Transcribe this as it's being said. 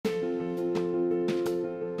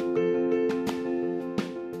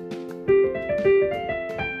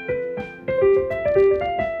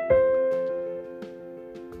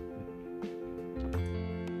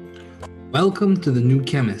Welcome to the New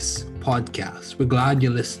Chemist podcast. We're glad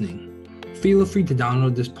you're listening. Feel free to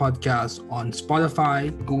download this podcast on Spotify,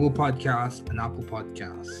 Google Podcasts, and Apple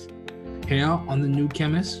Podcasts. Here on the New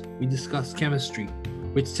Chemist, we discuss chemistry,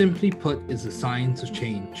 which simply put is the science of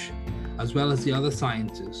change, as well as the other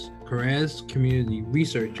sciences, careers, community,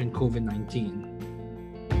 research, and COVID-19.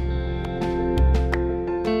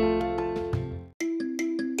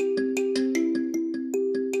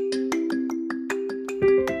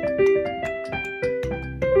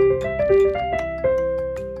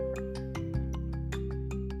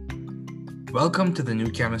 Welcome to the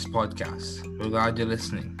New Chemist podcast. We're glad you're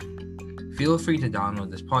listening. Feel free to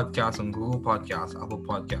download this podcast on Google Podcasts, Apple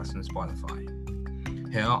Podcasts, and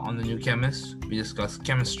Spotify. Here on the New Chemist, we discuss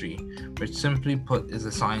chemistry, which simply put is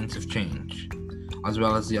the science of change, as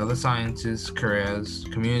well as the other sciences, careers,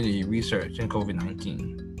 community, research, and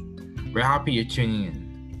COVID-19. We're happy you're tuning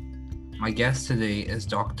in. My guest today is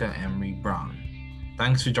Dr. Emery Brown.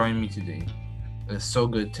 Thanks for joining me today. It is so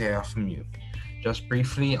good to hear from you. Just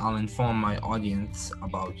briefly, I'll inform my audience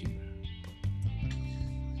about you.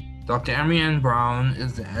 Dr. Emery Brown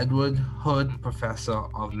is the Edward Hood Professor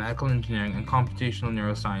of Medical Engineering and Computational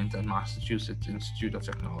Neuroscience at Massachusetts Institute of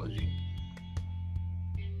Technology,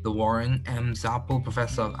 the Warren M. Zappel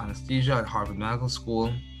Professor of Anesthesia at Harvard Medical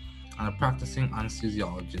School, and a practicing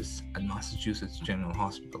anesthesiologist at Massachusetts General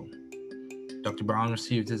Hospital. Dr. Brown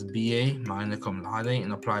received his BA, magna cum laude,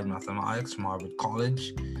 in Applied Mathematics from Harvard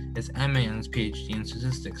College, his MA and his PhD in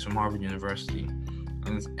Statistics from Harvard University,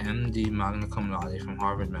 and his MD, magna cum laude, from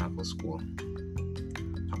Harvard Medical School.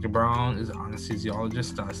 Dr. Brown is an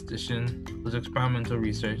anesthesiologist statistician whose experimental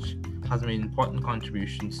research has made important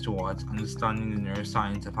contributions towards understanding the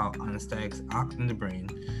neuroscience of how anesthetics act in the brain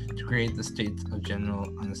to create the state of general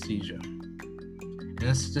anesthesia. In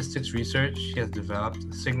his statistics research, he has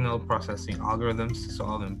developed signal processing algorithms to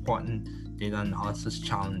solve important data analysis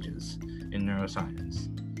challenges in neuroscience.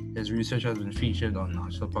 His research has been featured on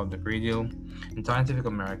National Public Radio, in Scientific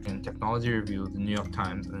American, Technology Review, the New York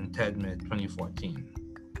Times, and TED Mid 2014.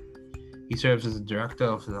 He serves as the director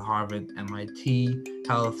of the Harvard-MIT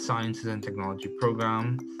Health Sciences and Technology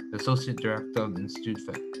Program, the associate director of the Institute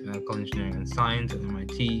for Medical Engineering and Science at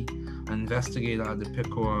MIT, an investigator at the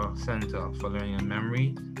Picora Center for Learning and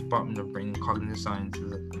Memory, Department of Brain and Cognitive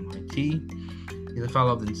Sciences at MIT. He's a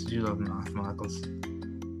fellow of the Institute of Mathematical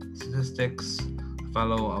Statistics, a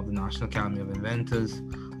fellow of the National Academy of Inventors,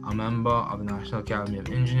 a member of the National Academy of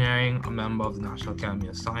Engineering, a member of the National Academy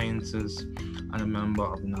of Sciences, and a member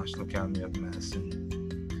of the National Academy of Medicine.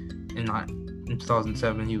 In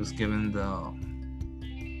 2007, he was given the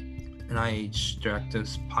NIH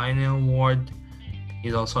Director's Pioneer Award.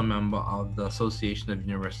 He's also a member of the Association of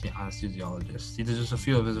University Anesthesiologists. These are just a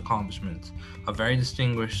few of his accomplishments. A very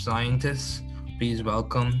distinguished scientist. Please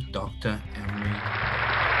welcome Dr. Emery.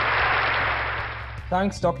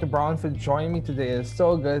 Thanks, Dr. Brown, for joining me today. It's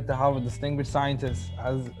so good to have a distinguished scientist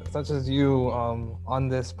such as you on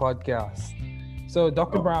this podcast. So,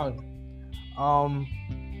 Dr. Brown,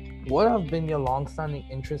 what have been your long-standing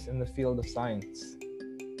interests in the field of science?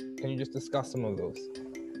 Can you just discuss some of those?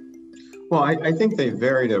 Well, I think they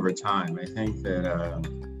varied over time. I think that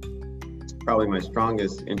probably my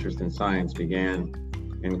strongest interest in science began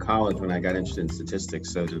in college when I got interested in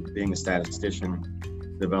statistics. So being a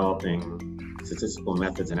statistician, developing statistical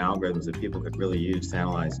methods and algorithms that people could really use to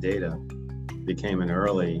analyze data became an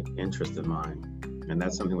early interest of mine. And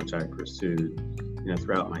that's something which I pursued,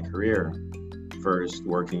 throughout my career. First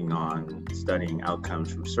working on studying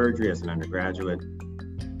outcomes from surgery as an undergraduate,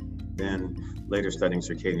 then later studying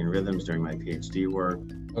circadian rhythms during my PhD work.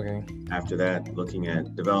 Okay. After that, looking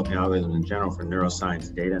at developing algorithms in general for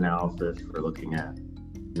neuroscience data analysis, for looking at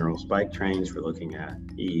neural spike trains, for looking at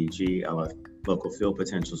EEG, LF, local field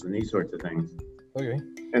potentials, and these sorts of things. Okay.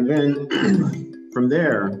 And then from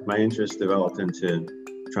there, my interest developed into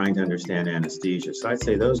trying to understand anesthesia. So I'd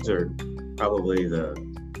say those are probably the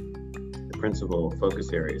principal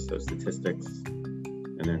focus areas, so statistics,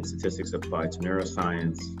 and then statistics applied to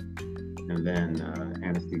neuroscience, and then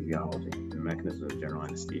anesthesiology, the mechanism of general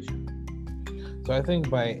anesthesia. So I think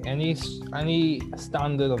by any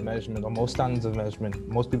standard of measurement, or most standards of measurement,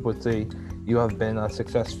 most people would say you have been a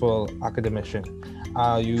successful academician.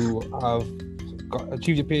 You have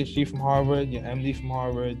achieved your PhD from Harvard, your MD from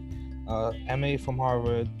Harvard, MA from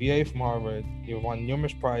Harvard, BA from Harvard. You've won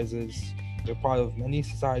numerous prizes. You're part of many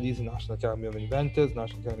societies: the National Academy of Inventors,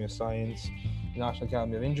 National Academy of Science, the National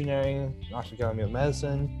Academy of Engineering, National Academy of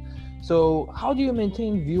Medicine. So how do you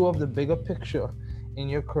maintain view of the bigger picture in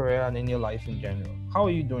your career and in your life in general? How are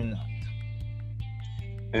you doing that?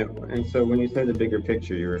 And so when you say the bigger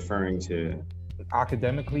picture, you're referring to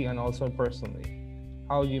academically and also personally?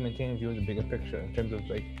 How do you maintain a view of the bigger picture in terms of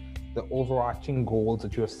like the overarching goals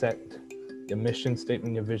that you have set, your mission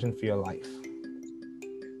statement, your vision for your life?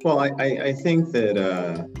 Well, I think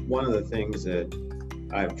that one of the things that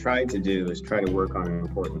I've tried to do is try to work on an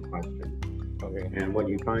important question. Okay. And what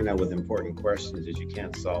you find out with important questions is you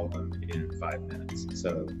can't solve them in 5 minutes.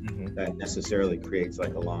 So that necessarily creates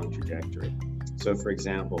like a long trajectory. So for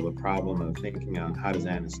example, the problem of thinking on how does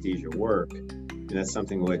anesthesia work, and that's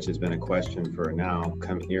something which has been a question for now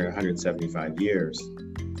coming near 175 years.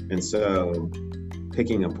 And so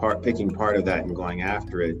picking part of that and going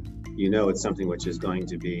after it, you know, it's something which is going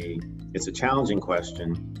to be, it's a challenging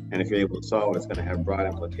question. And if you're able to solve it, it's going to have broad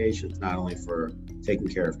implications, not only for taking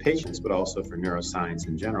care of patients, but also for neuroscience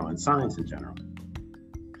in general and science in general.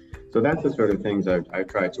 So that's the sort of things I've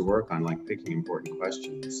tried to work on, like picking important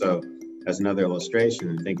questions. So as another illustration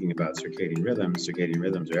in thinking about circadian rhythms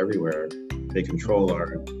are everywhere. They control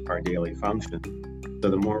our daily function. So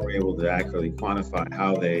the more we're able to accurately quantify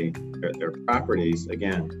how their properties,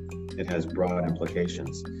 again, it has broad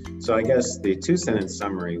implications. So I guess the 2-sentence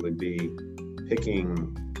summary would be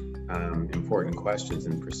picking important questions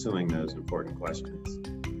and pursuing those important questions.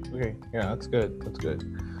 Okay, yeah, that's good. That's good.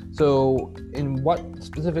 So in what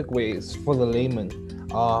specific ways for the layman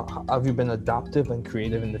have you been adaptive and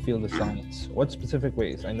creative in the field of science? What specific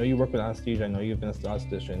ways? I know you work with anesthesia, I know you've been a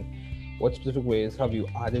statistician. What specific ways have you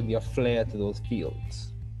added your flair to those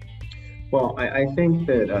fields? Well, I think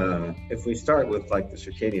that if we start with like the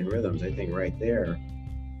circadian rhythms, I think right there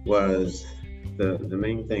was the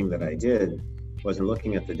main thing that I did was in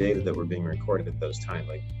looking at the data that were being recorded at those times,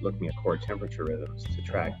 like looking at core temperature rhythms to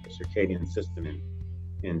track the circadian system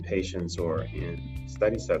in patients or in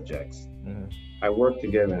study subjects. I worked to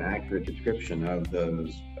give an accurate description of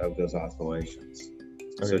those oscillations.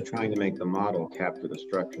 Okay. So trying to make the model capture the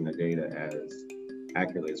structure and the data as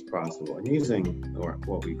accurately as possible, and using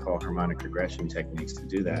what we call harmonic regression techniques to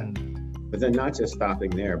do that. But then not just stopping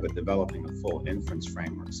there, but developing a full inference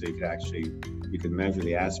framework. So you could measure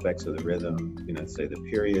the aspects of the rhythm, say the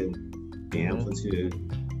period, the amplitude,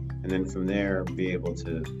 and then from there be able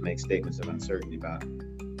to make statements of uncertainty about,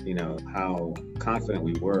 how confident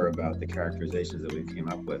we were about the characterizations that we came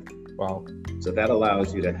up with. Wow. So that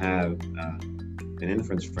allows you to have an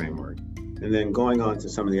inference framework. And then going on to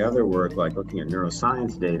some of the other work, like looking at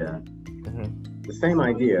neuroscience data, the same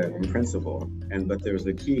idea in principle, but there's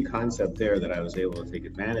a key concept there that I was able to take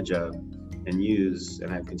advantage of and use,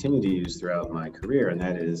 and I've continued to use throughout my career, and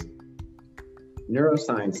that is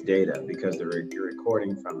neuroscience data, because you're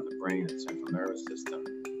recording from the brain and the central nervous system,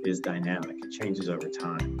 is dynamic. It changes over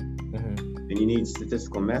time. And you need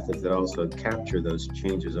statistical methods that also capture those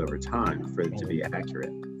changes over time for it to be accurate.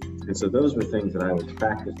 And so those were things that I was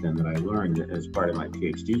practiced in, that I learned as part of my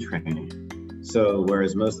PhD training. So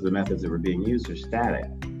whereas most of the methods that were being used are static,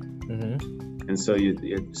 and so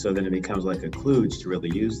then it becomes like a kludge to really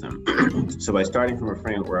use them. So by starting from a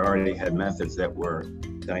framework where I already had methods that were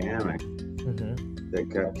dynamic, that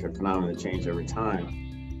capture phenomena that change over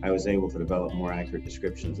time, I was able to develop more accurate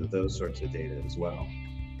descriptions of those sorts of data as well.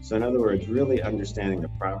 So in other words, really understanding the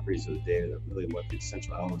properties of the data, that really what the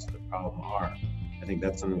essential elements of the problem are. I think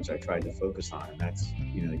that's something which I tried to focus on, and that's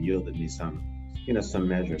yielded me some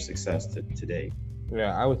measure of success to date.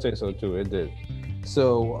 Yeah, I would say so too. It did.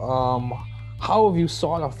 So, how have you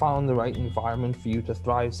sort of found the right environment for you to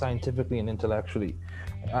thrive scientifically and intellectually?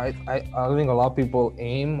 I think a lot of people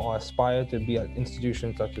aim or aspire to be at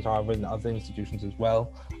institutions such as Harvard and other institutions as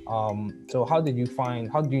well. So how did you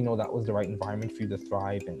know that was the right environment for you to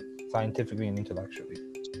thrive in scientifically and intellectually?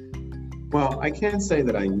 Well, I can't say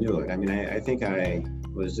that I knew it. I mean, I think I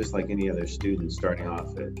was just like any other student starting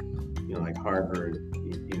off at, like Harvard,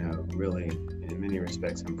 really in many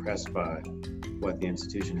respects impressed by what the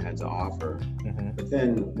institution had to offer. But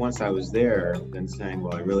then once I was there, then saying,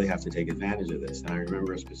 well, I really have to take advantage of this. And I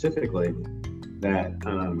remember specifically that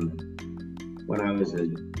when I was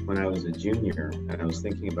a junior and I was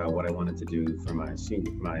thinking about what I wanted to do for my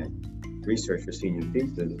research for senior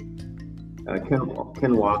thesis,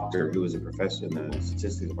 Ken Wachter, who was a professor in the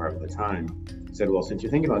statistics department at the time, said, well, since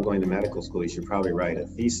you're thinking about going to medical school, you should probably write a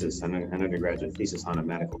thesis, an undergraduate thesis on a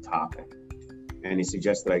medical topic. And he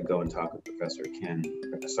suggested I go and talk with Professor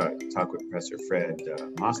Professor Fred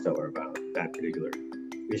Mosteller about that particular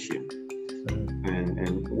issue,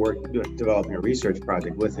 and work developing a research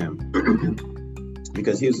project with him,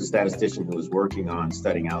 because he was a statistician who was working on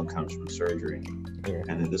studying outcomes from surgery,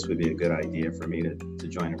 and that this would be a good idea for me to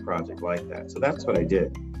join a project like that. So that's what I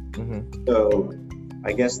did. So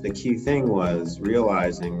I guess the key thing was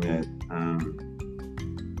realizing that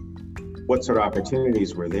what sort of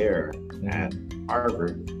opportunities were there at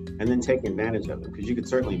Harvard, and then taking advantage of them, because you could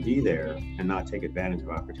certainly be there and not take advantage of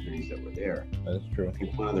opportunities that were there. That's true. I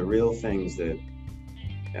think one of the real things that,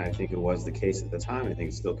 and I think it was the case at the time, I think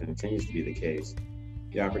it still continues to be the case,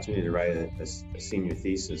 the opportunity to write a senior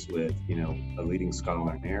thesis with, a leading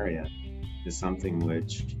scholar in an area is something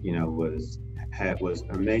which, was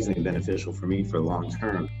amazingly beneficial for me for long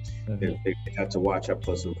term. They got to watch up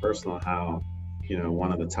close and personal how,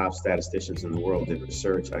 one of the top statisticians in the world did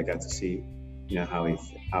research. I got to see, how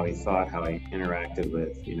he thought, how he interacted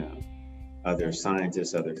with, other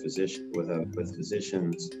scientists, other physicians, with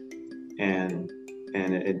physicians, and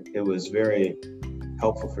it was very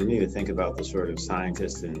helpful for me to think about the sort of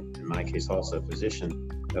scientist, and in my case also a physician,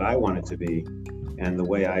 that I wanted to be, and the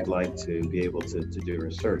way I'd like to be able to do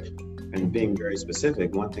research. And being very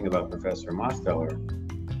specific, one thing about Professor Mosteller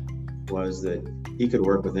was that he could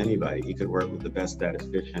work with anybody. He could work with the best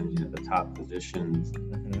statisticians, the top physicians,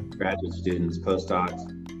 graduate students, postdocs,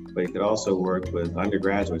 but he could also work with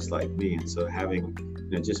undergraduates like me. And so having,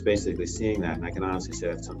 just basically seeing that, and I can honestly say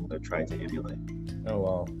that's something I've tried to emulate. Oh,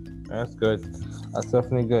 wow. That's good. That's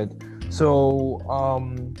definitely good. So,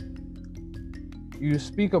 you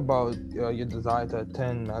speak about your desire to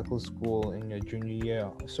attend medical school in your junior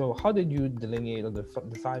year. So how did you delineate or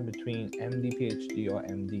decide between MD, PhD, or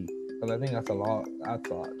MD? Because I think that's a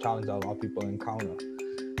challenge that a lot of people encounter.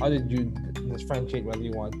 How did you differentiate whether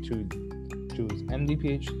you want to choose MD,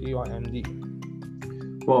 PhD, or MD?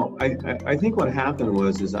 Well, I think what happened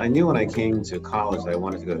was I knew when I came to college that I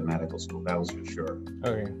wanted to go to medical school. That was for sure.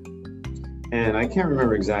 Okay. And I can't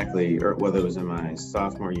remember exactly whether it was in my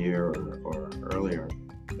sophomore year or earlier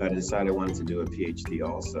that I decided I wanted to do a PhD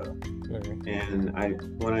also. Okay. And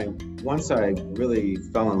once I really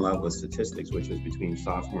fell in love with statistics, which was between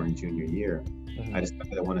sophomore and junior year, I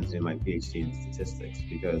decided I wanted to do my PhD in statistics,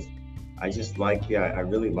 because I just I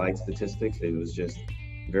really liked statistics. It was just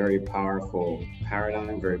very powerful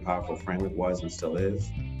paradigm, very powerful framework, was and still is.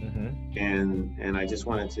 And I just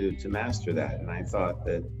wanted to master that. And I thought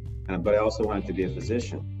that, but I also wanted to be a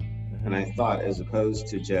physician. And I thought, as opposed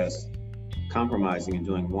to just compromising and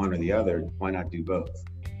doing one or the other, why not do both?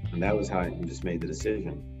 And that was how I just made the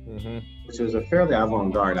decision, which was a fairly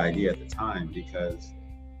avant-garde idea at the time, because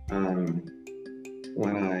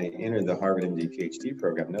when I entered the Harvard MD PhD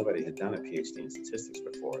program, nobody had done a PhD in statistics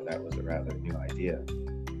before. That was a rather new idea.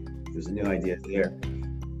 There's a new idea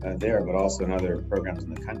there, but also in other programs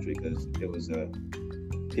in the country, because it was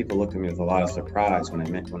people looked at me with a lot of surprise when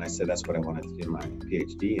I said that's what I wanted to do my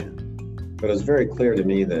PhD in. But it was very clear to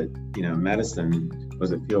me that, medicine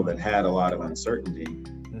was a field that had a lot of uncertainty,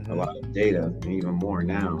 a lot of data, and even more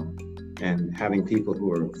now. And having people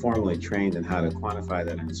who are formally trained in how to quantify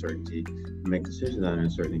that uncertainty and make decisions on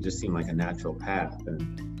uncertainty just seemed like a natural path.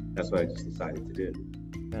 And that's what I just decided to do.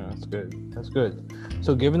 Yeah, that's good. That's good.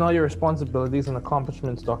 So given all your responsibilities and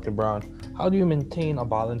accomplishments, Dr. Brown, how do you maintain a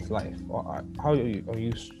balanced life? Or how do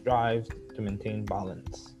you strive to maintain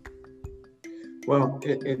balance? Well,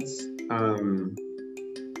 it's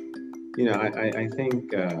I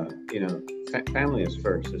think, family is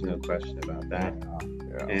first. There's no question about that.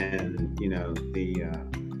 Yeah. And,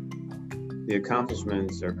 the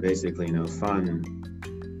accomplishments are basically, fun,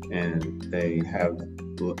 and they have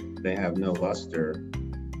no luster,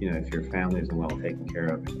 if your family isn't well taken care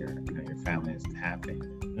of and your family isn't happy.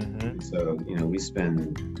 So, we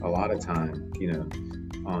spend a lot of time,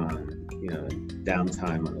 on,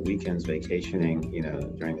 downtime on the weekends, vacationing,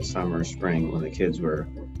 during the summer, spring, when the kids were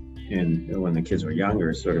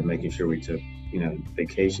younger, sort of making sure we took,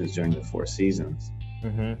 vacations during the 4 seasons.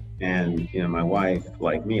 And, my wife,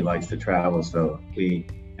 like me, likes to travel. So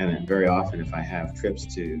and very often if I have trips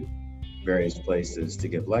to various places to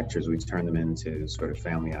give lectures, we turn them into sort of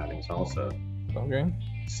family outings also. Okay.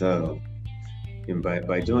 So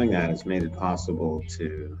by doing that, it's made it possible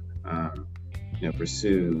to,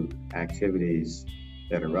 pursue activities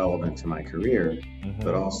that are relevant to my career,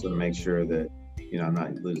 but also to make sure that, I'm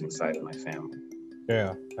not losing sight of my family.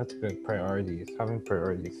 Yeah, that's good. Priorities, having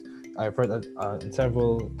priorities. I've heard that in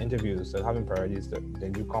several interviews that having priorities that they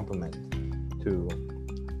do complement to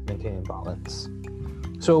maintaining balance.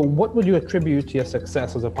 So what would you attribute to your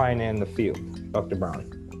success as a pioneer in the field, Dr. Brown?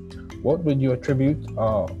 What would you attribute,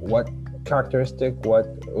 what characteristic, what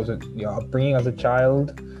was it your upbringing as a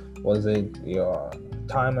child? Was it your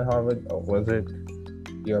time at Harvard, or was it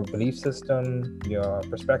your belief system, your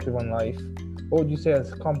perspective on life? What would you say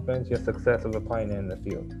has complements your success as a pioneer in the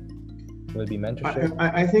field? Will it be mentorship?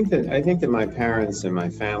 I think that my parents and my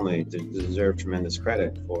family deserve tremendous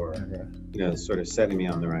credit for, sort of setting me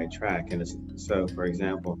on the right track. And so, for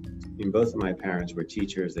example, both of my parents were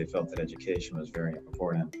teachers. They felt that education was very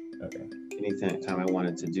important. Okay. Anytime I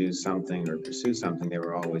wanted to do something or pursue something, they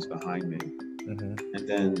were always behind me. And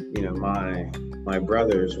then, my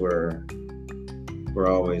brothers were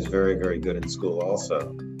always very, very good in school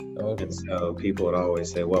also. Okay. And so people would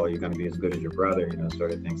always say, well, you're going to be as good as your brother,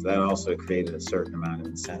 sort of things. That also created a certain amount of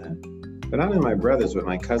incentive. But not only my brothers, but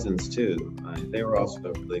my cousins too. They were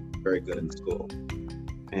also really very good in school.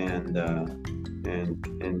 And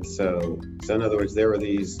so in other words, there were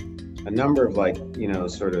a number of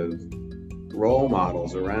sort of role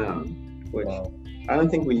models around, which Wow. I don't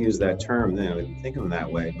think we use that term then, we didn't think of them that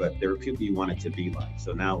way, but there were people you wanted to be like.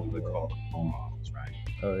 So now we would call them role models, right?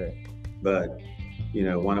 Okay. But,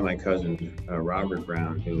 one of my cousins, Robert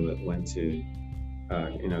Brown, who went to,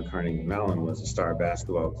 Carnegie Mellon, was a star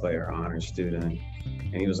basketball player, honor student,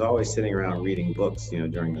 and he was always sitting around reading books,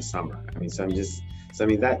 during the summer. I mean,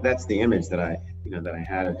 that's the image that I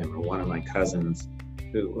had of him. Or one of my cousins,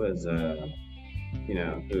 who was,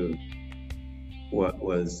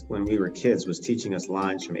 when we were kids, was teaching us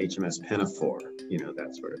lines from HMS Pinafore,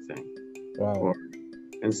 that sort of thing. Wow.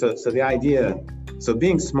 And so the idea, so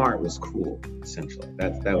being smart was cool, essentially.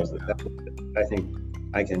 I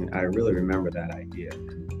think I really remember that idea.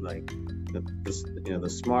 Like, the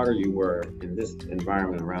smarter you were in this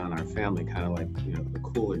environment around our family, kind of like, the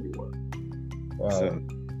cooler you were. Wow. So,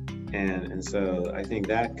 and so I think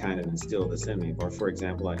that kind of instilled this in me. Or for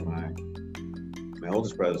example, like my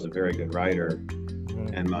oldest brother is a very good writer,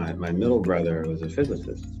 and my middle brother was a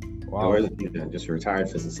physicist. Wow. Or, just a retired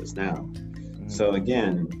physicist now. So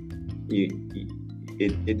again,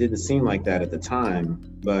 it didn't seem like that at the time,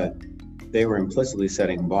 but they were implicitly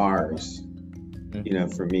setting bars,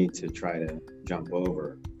 for me to try to jump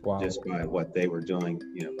over. Wow. Just by what they were doing,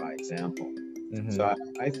 by example. So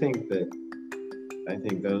I think those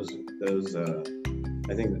are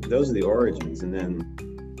the origins, and then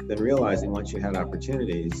realizing once you had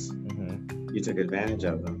opportunities, you took advantage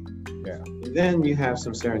of them. Yeah. Then you have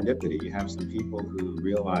some serendipity. You have some people who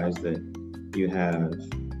realize that you have,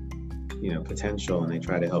 potential, and they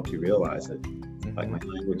try to help you realize it. Like my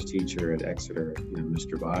language teacher at Exeter,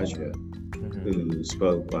 Mr. Baggio, who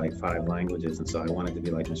spoke like 5 languages, and so I wanted to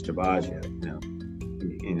be like Mr. Baggio,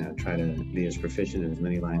 try to be as proficient in as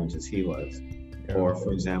many languages as he was. Yeah. Or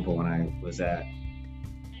for example, when I was an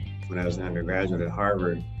undergraduate at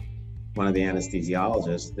Harvard, one of the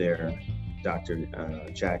anesthesiologists there, Dr.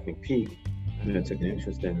 Jack McPeak, took an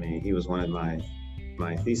interest in me. He was one of my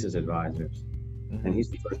thesis advisors, and he's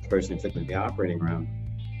the first person who took me to the operating room.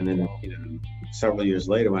 And then, several years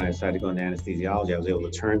later, when I decided to go into anesthesiology, I was able to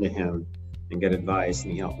turn to him and get advice,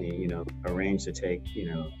 and he helped me, arrange to take,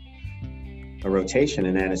 a rotation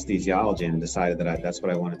in anesthesiology, and decided that that's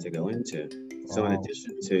what I wanted to go into. So in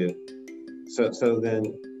addition to, so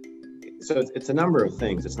it's a number of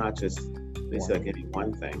things. It's not just like any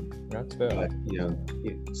one thing. That's fair. But,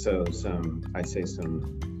 I'd say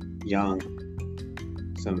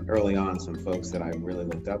early on, some folks that I really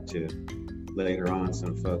looked up to. Later on,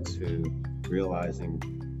 some folks who realizing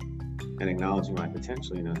and acknowledging my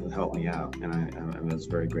potential, who helped me out, and I was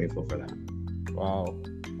very grateful for that. Wow,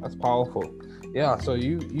 that's powerful. Yeah, so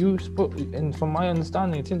you spoke, and from my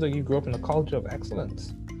understanding, it seems like you grew up in a culture of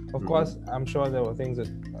excellence. Of course, I'm sure there were things that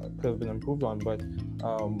could have been improved on, but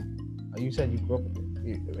you said you grew up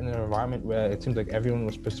in an environment where it seems like everyone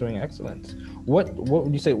was pursuing excellence. What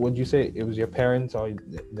would you say? Would you say it was your parents or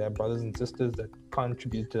their brothers and sisters that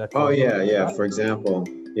contributed to that? Oh yeah. For example,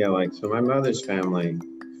 so my mother's family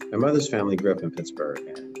grew up in Pittsburgh,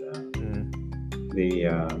 and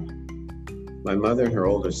my mother and her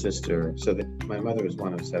older sister. So my mother was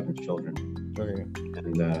one of 7 children. Okay.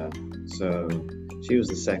 And so she was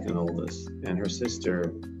the second oldest, and her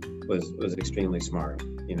sister was extremely smart.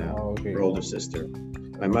 Okay. Her older sister.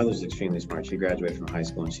 My mother's extremely smart. She graduated from high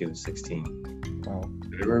school when she was 16. Wow.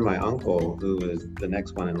 I remember my uncle, who was the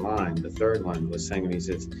next one in line, the third one, was saying to me, he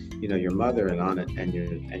says, your mother and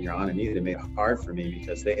your aunt Anita made it hard for me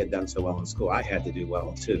because they had done so well in school. I had to do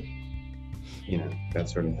well too. That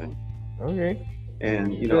sort of thing. Okay.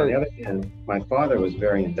 And, on the other hand, my father was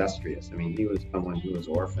very industrious. I mean, he was someone who was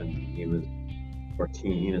orphaned. He was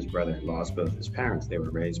 14. He and his brother had lost both his parents. They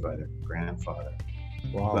were raised by their grandfather.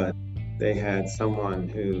 Wow. But they had someone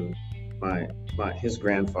who, his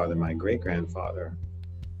grandfather, my great-grandfather,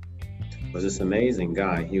 was this amazing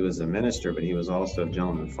guy. He was a minister, but he was also a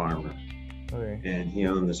gentleman farmer. Okay. And he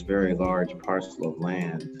owned this very large parcel of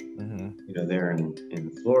land, there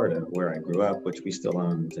in Florida, where I grew up, which we still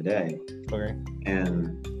own today. Okay.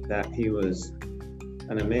 And that he was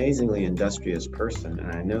an amazingly industrious person.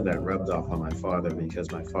 And I know that rubbed off on my father,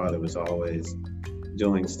 because my father was always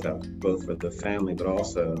doing stuff, both for the family, but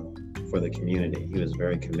also for the community. He was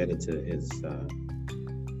very committed to his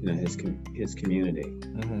community.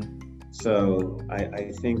 Mm-hmm. So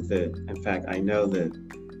I think that, in fact, I know that,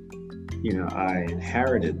 I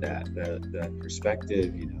inherited that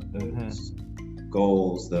perspective, those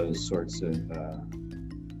goals, those sorts of,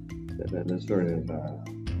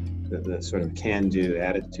 the sort of can-do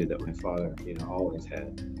attitude that my father, always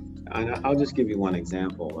had. And I'll just give you one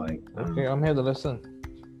example. Like, okay, I'm here to listen.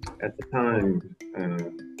 At the time,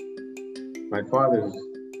 my father's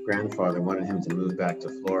grandfather wanted him to move back to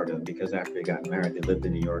Florida because after he got married, they lived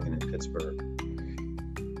in New York and in Pittsburgh.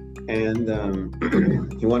 And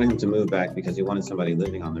he wanted him to move back because he wanted somebody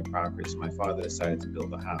living on their property. So my father decided to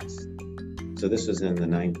build a house. So this was in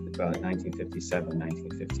about 1957,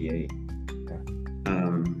 1958.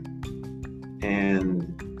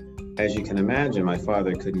 And as you can imagine, my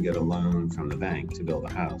father couldn't get a loan from the bank to build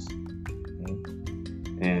a house.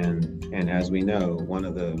 And as we know, one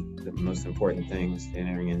of the most important things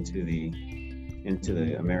entering into the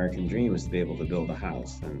American dream is to be able to build a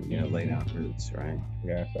house and lay down roots, right?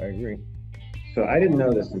 Yes, I agree. So I didn't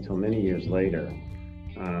know this until many years later.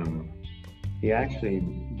 He actually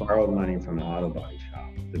borrowed money from an auto body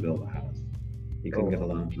shop to build a house. He couldn't get a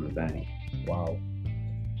loan from the bank. Wow.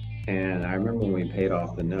 And I remember when we paid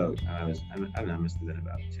off the note, I don't know, I must have been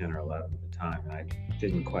about 10 or 11 at the time, and I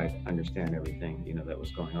didn't quite understand everything, that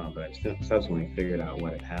was going on, but I subsequently figured out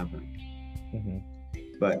what had happened. Mm-hmm.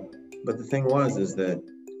 But the thing is that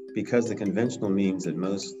because the conventional means that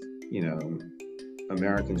most,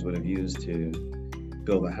 Americans would have used to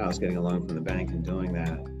build a house, getting a loan from the bank and doing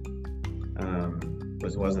that,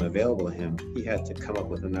 wasn't available to him, he had to come up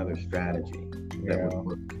with another strategy that would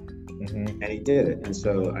work. Mm-hmm. And he did it. And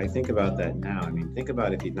so I think about that now. I mean, think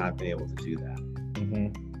about if he'd not been able to do that.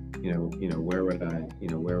 Mm-hmm. Where would I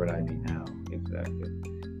be now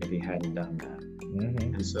if he hadn't done that?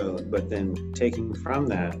 Mm-hmm. And so, but then taking from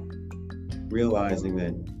that, realizing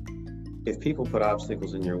that if people put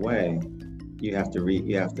obstacles in your way, you have to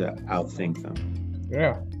outthink them.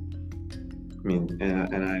 Yeah. I mean,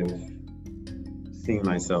 and I've seen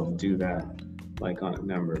myself do that, like on a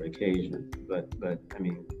number of occasions. But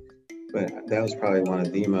that was probably one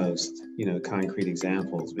of the most, concrete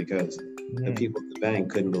examples, because the people at the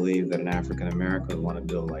bank couldn't believe that an African American would want to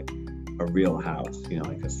build like a real house,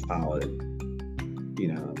 like a solid,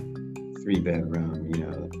 3-bedroom,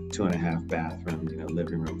 2.5 bathroom,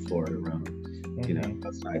 living room, Florida room,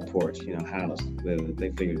 outside porch, house.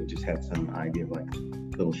 They figured we just had some idea of like a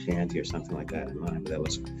little shanty or something like that in mind. But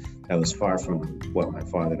that was far from what my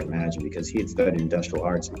father had imagined, because he had studied industrial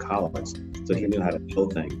arts in college, so he knew how to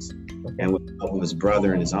build things. Okay. And with the help of his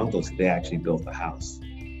brother and his uncles, they actually built the house.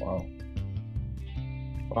 Wow,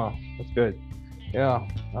 that's good. Yeah.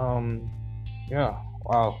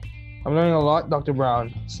 Wow. I'm learning a lot, Dr.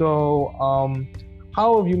 Brown. So,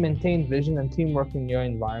 how have you maintained vision and teamwork in your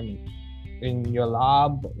environment, in your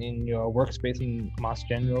lab, in your workspace in Mass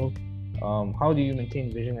General? How do you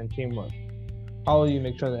maintain vision and teamwork? How do you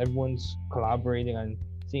make sure that everyone's collaborating and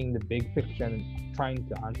seeing the big picture and trying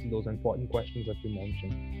to answer those important questions that you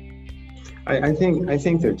mentioned? I think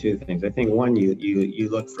there are two things. I think one, you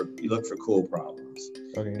look for cool problems,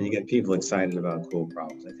 okay, and you get people excited about cool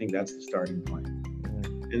problems. I think that's the starting point.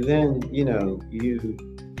 Mm-hmm. And then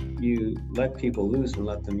you let people loose and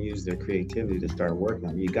let them use their creativity to start working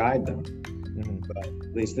on it. You guide them. Mm-hmm. But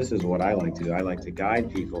at least this is what I like to do. I like to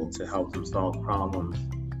guide people to help them solve problems,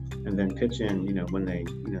 and then pitch in, when they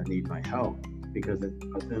need my help, because it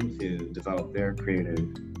helps them to develop their creative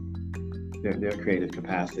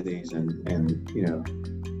capacities and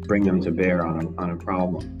bring them to bear on a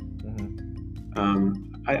problem. Mm-hmm.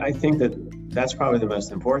 I think that's probably the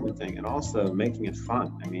most important thing, and also making it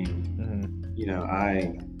fun. I mean,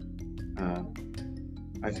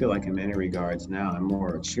 I feel like in many regards now I'm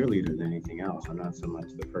more a cheerleader than anything else. I'm not so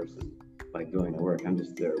much the person like doing the work. I'm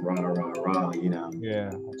just there, rah,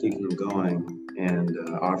 keeping them going and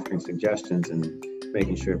offering suggestions and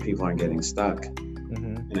making sure people aren't getting stuck.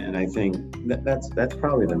 Mm-hmm. And I think that's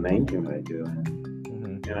probably the main thing that I do.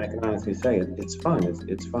 And I can honestly say it's fun.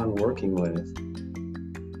 It's fun working with,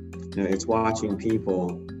 it's watching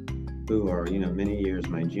people who are, many years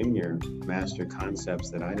my junior master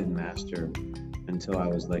concepts that I didn't master until I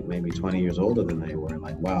was like maybe 20 years older than they were.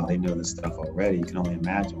 Like, wow, they know this stuff already. You can only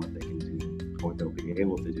imagine what they can do, what they'll be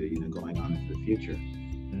able to do, going on into the future.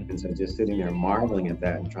 Mm-hmm. And so just sitting there marveling at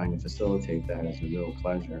that and trying to facilitate that is a real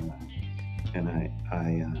pleasure. And I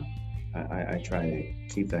try to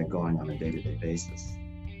keep that going on a day-to-day basis.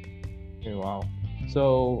 Okay, wow.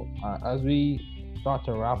 So as we start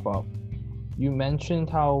to wrap up, you mentioned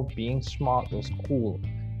how being smart was cool.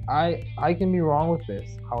 I can be wrong with this.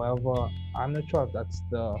 However, I'm not sure if that's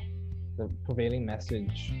the prevailing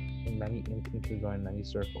message in many instances or in many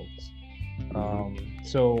circles.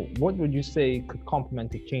 So what would you say could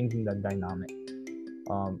complement a change in that dynamic,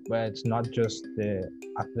 where it's not just the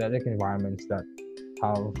athletic environments that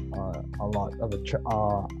have a lot of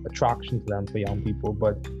attraction to them for young people,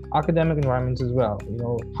 but academic environments as well?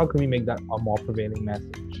 How can we make that a more prevailing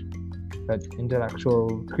message? That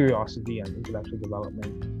intellectual curiosity and intellectual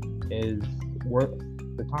development is worth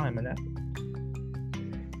the time and effort.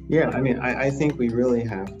 Yeah, I mean, I think we really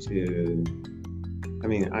have to. I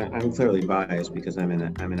mean, I'm clearly biased because I'm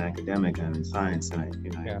an academic, I'm in science, and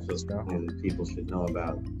I feel strongly that people should know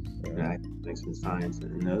about academics and science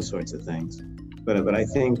and those sorts of things. But I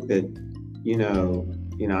think that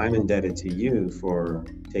I'm indebted to you for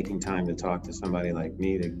taking time to talk to somebody like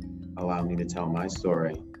me to allow me to tell my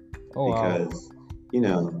story. Because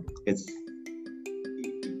it's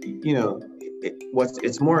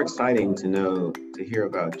it's more exciting to hear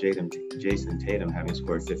about Jason Tatum having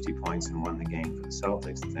scored 50 points and won the game for the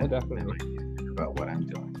Celtics than about what I'm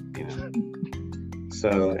doing.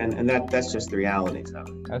 So and that's just the realities of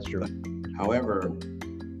it. That's true. But, however,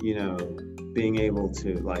 being able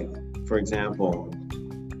to, like, for example,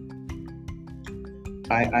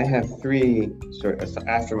 I have three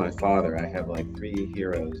after my father, I have like three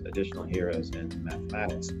additional heroes in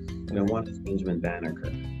mathematics. One is Benjamin Banneker,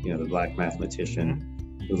 the black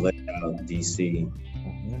mathematician who laid out DC.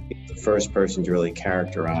 He's the first person to really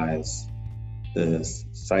characterize the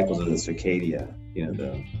cycles of the circadia,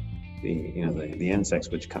 the insects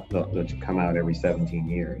which come out every 17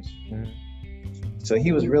 years. So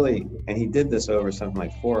he was really, and he did this over something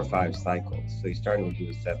like 4 or 5 cycles. So he started when he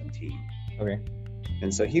was 17. Okay.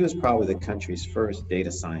 And so he was probably the country's first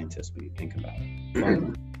data scientist when you think about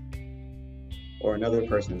it. Or another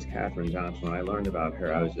person is Katherine Johnson. When I learned about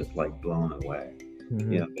her, I was just like blown away.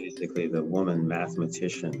 Basically the woman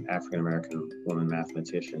mathematician, African-American woman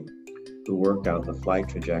mathematician, who worked out the flight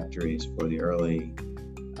trajectories for the early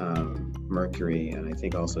Mercury and I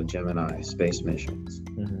think also Gemini space missions.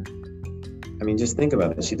 I mean, just think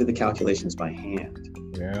about it. She did the calculations by hand.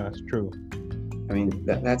 Yeah, that's true. I mean,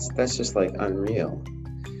 that's just like unreal.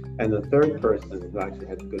 And the third person who actually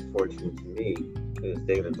had the good fortune to meet is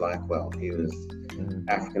David Blackwell. He was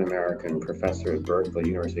African-American professor at Berkeley,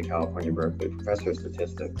 University of California, Berkeley, professor of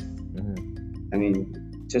statistics. I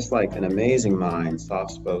mean, just like an amazing mind,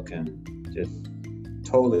 soft-spoken, just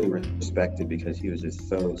totally respected because he was just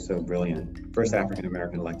so brilliant. First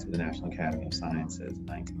African-American elected to the National Academy of Sciences in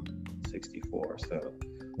 1964. So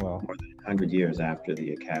more than 100 years after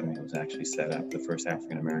the Academy was actually set up, the first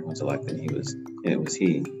African-American was elected, it was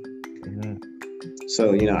he.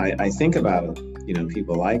 So, I think about,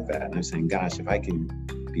 people like that, and I'm saying, gosh, if I can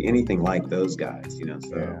be anything like those guys,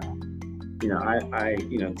 so, I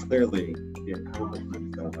clearly the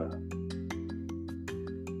accomplishments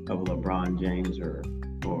of LeBron James or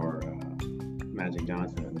Magic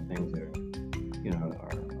Johnson are the things that,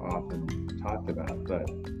 are often talked about, but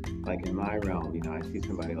like in my realm, I see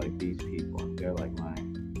somebody like these people, and they're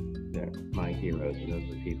my heroes, and those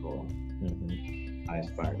are the people I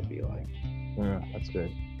aspire to be like. Yeah, that's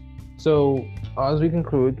good. So, as we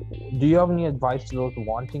conclude, do you have any advice to those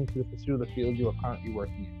wanting to pursue the field you are currently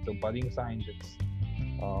working in? So, budding scientists,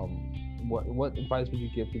 what advice would you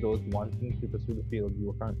give to those wanting to pursue the field you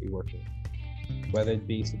are currently working in? Whether it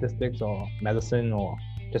be statistics or medicine or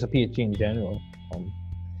just a PhD in general?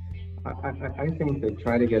 I think that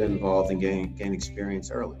try to get involved and gain experience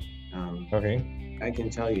early. Okay. I can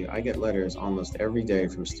tell you, I get letters almost every day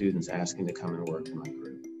from students asking to come and work in my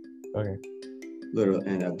group. Okay. Literally,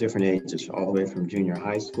 and of different ages, all the way from junior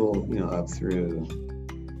high school, up through,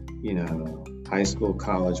 high school,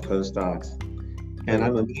 college, postdocs. And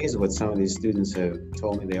I'm amazed at what some of these students have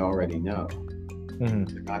told me they already know.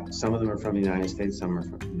 Some of them are from the United States, some are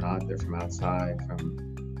not. They're from outside,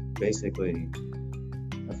 from basically,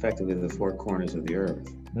 effectively the 4 corners of the earth.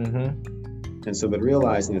 And so, but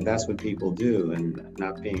realizing that that's what people do and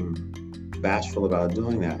not being bashful about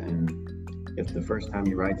doing that. And if the first time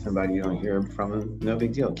you write somebody, you don't hear from them, no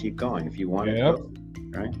big deal. Keep going if you want to,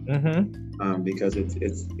 right? Because it's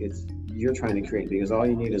you're trying to create, because all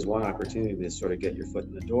you need is one opportunity to sort of get your foot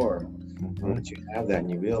in the door. And once you have that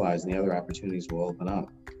and you realize, the other opportunities will open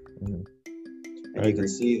up. And you can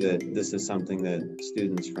see that this is something that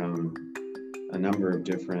students from a number of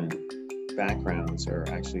different backgrounds are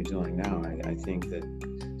actually doing now. I think that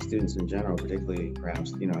students in general, particularly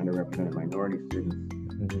perhaps underrepresented minority students,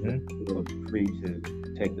 feel free to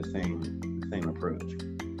take the same approach.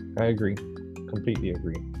 I agree, completely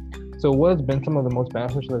agree. So what has been some of the most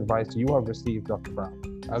beneficial advice you have received, Dr.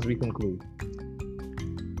 Brown, as we conclude,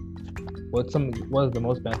 what is the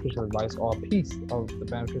most beneficial advice or piece of the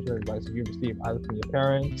beneficial advice you received either from your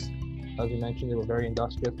parents? As you mentioned, they were very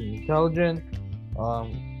industrious and intelligent.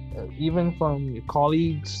 Even from your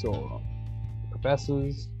colleagues or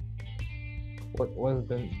professors. What has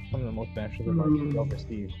been some of the most beneficial advice you've ever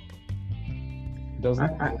received?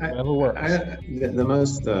 Whatever works. The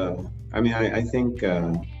most, I think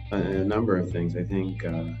a number of things. I think,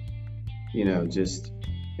 just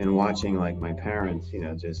in watching like my parents,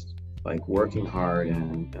 just like working hard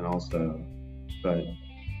and also, but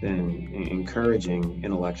then encouraging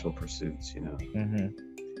intellectual pursuits, Mm-hmm.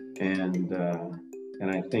 And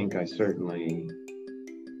I think I certainly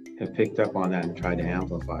have picked up on that and tried to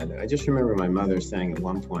amplify that. I just remember my mother saying at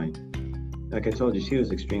one point, like I told you, she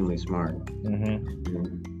was extremely smart. Mm-hmm.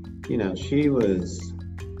 And,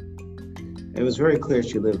 it was very clear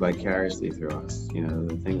she lived vicariously through us,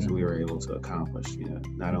 the things that we were able to accomplish,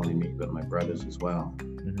 not only me, but my brothers as well.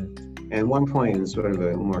 Mm-hmm. And at one point, in sort of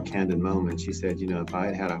a more candid moment, she said, if I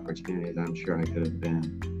had had opportunities, I'm sure I could have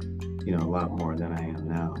been, a lot more than I am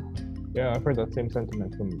now. Yeah, I've heard that same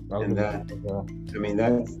sentiment from and that,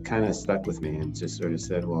 that kind of stuck with me and just sort of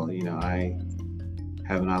said, well, I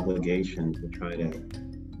have an obligation to try to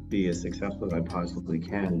be as successful as I possibly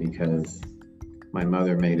can because my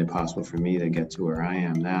mother made it possible for me to get to where I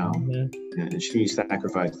am now. Mm-hmm. And she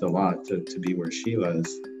sacrificed a lot to be where she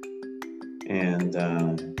was. And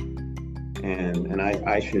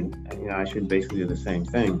I should basically do the same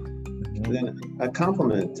thing. And then a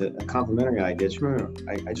complimentary idea.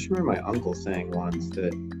 I just remember my uncle saying once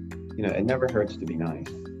that, it never hurts to be nice.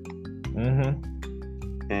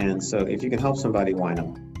 Mm-hmm. And so if you can help somebody, why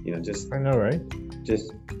not? I know, right?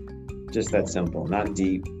 Just that simple, not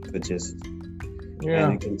deep, but just, yeah.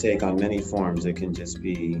 And it can take on many forms. It can just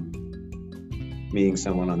be meeting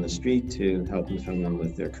someone on the street to helping someone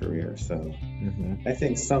with their career. So mm-hmm. I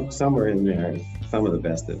think somewhere in there is some of the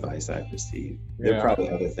best advice I've received. There are probably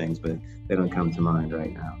other things, but they don't come to mind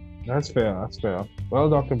right now. That's fair. Well,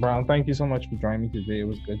 Dr. Brown, thank you so much for joining me today. It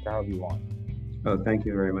was good to have you on. Oh, thank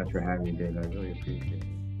you very much for having me, Dave. I really appreciate it.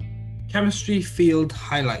 Chemistry field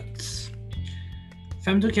highlights.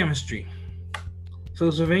 Femtochemistry.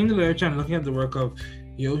 So surveying the literature and looking at the work of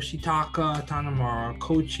Yoshitaka Tanamura,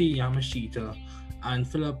 Koichi Yamashita, and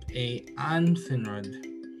Philip A. Anfinrod,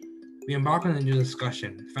 we embark on a new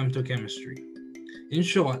discussion, femtochemistry. In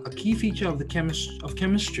short, a key feature of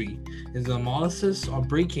chemistry is the analysis or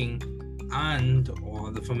breaking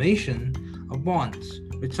or the formation of bonds,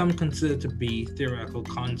 which some consider to be theoretical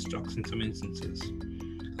constructs in some instances.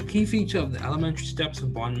 A key feature of the elementary steps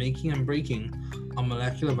of bond making and breaking are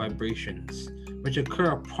molecular vibrations, which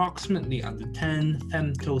occur approximately at the 10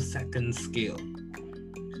 femtosecond scale.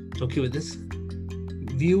 So with this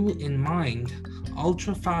view in mind,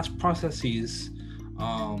 ultra-fast processes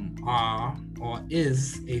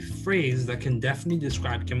is a phrase that can definitely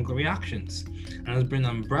describe chemical reactions and has been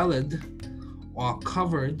umbrellaed or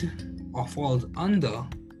covered or falls under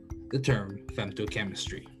the term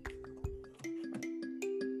femtochemistry.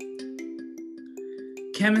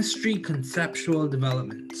 Chemistry conceptual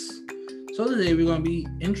developments. So today we're going to be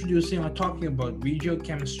introducing or talking about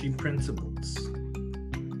regiochemistry principles.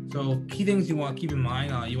 So key things you want to keep in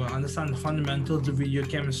mind are you want to understand the fundamentals of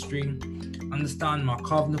regiochemistry, understand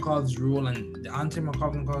Markovnikov's rule and the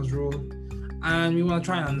anti-Markovnikov's rule, and we want to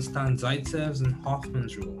try and understand Zaitsev's and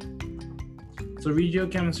Hoffman's rule. So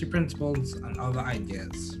regiochemistry principles and other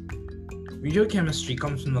ideas. Regiochemistry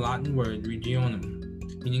comes from the Latin word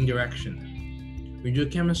regionum, meaning direction.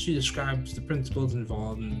 Regiochemistry describes the principles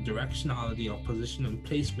involved in the directionality or position and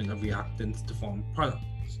placement of reactants to form products.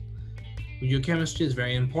 Regiochemistry is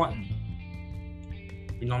very important.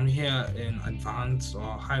 We normally hear in advanced or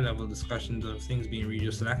high-level discussions of things being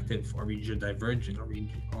regioselective or regiodivergent or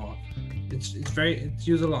it's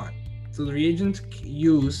used a lot. So the reagent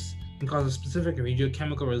used can cause a specific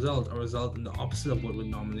regiochemical result or result in the opposite of what would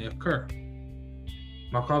normally occur.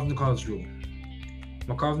 Markovnikov's rule.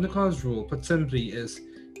 Markovnikov's rule, put simply, is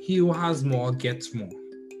he who has more gets more.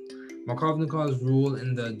 Markovnikov's rule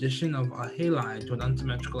in the addition of a halide to an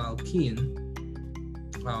unsymmetrical alkene,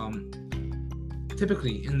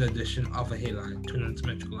 typically in the addition of a halide to an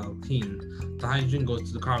unsymmetrical alkene, the hydrogen goes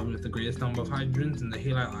to the carbon with the greatest number of hydrogens and the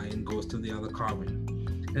halide ion goes to the other carbon.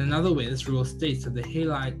 In another way, this rule states that the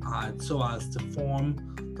halide adds so as to form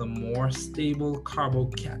the more stable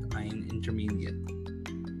carbocation intermediate.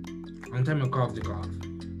 Anti-Markovnikov.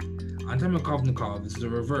 Anti-Markovnikov is the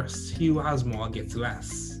reverse. He who has more gets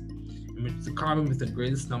less, in which the carbon with the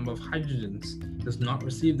greatest number of hydrogens does not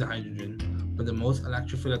receive the hydrogen, but the most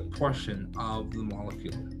electrophilic portion of the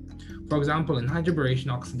molecule. For example, in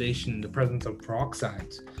hydroboration oxidation in the presence of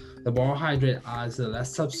peroxides, the borohydrate adds the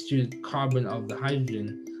less substituted carbon of the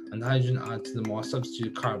hydrogen, and the hydrogen adds to the more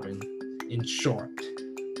substituted carbon. In short,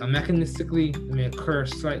 now mechanistically, it may occur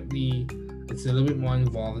slightly, it's a little bit more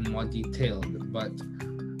involved and more detailed, but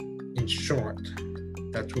in short,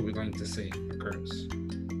 that's what we're going to say occurs.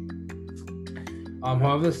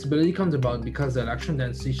 However, stability comes about because the electron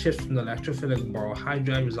density shifts from the electrophilic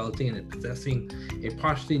borohydride, resulting in it possessing a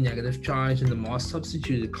partially negative charge and the more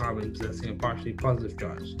substituted carbon possessing a partially positive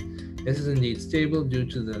charge. This is indeed stable due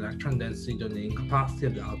to the electron density donating capacity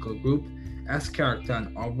of the alkyl group, S character,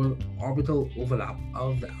 and orbital overlap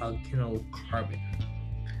of the alkynyl carbon.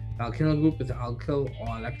 The alkynyl group with the alkyl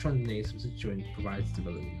or electron donating substituent provides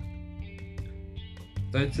stability.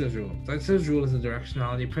 Zaitsev's rule. Zaitsev's rule is a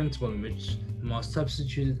directionality principle in which the more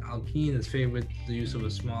substituted alkene is favored to the use of a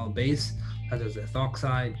small base, such as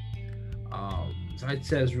ethoxide.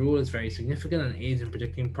 Zaitsev's rule is very significant and aids in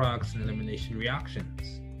predicting products and elimination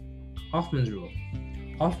reactions. Hoffman's rule.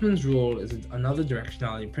 Hoffman's rule is another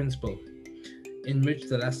directionality principle in which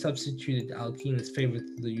the less substituted alkene is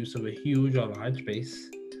favored to the use of a huge or large base,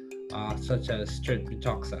 such as straight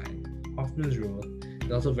butoxide. Hoffman's rule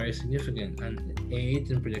is also very significant and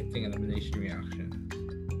aids in predicting elimination reactions.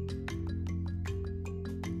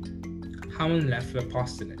 Hammond-Leffler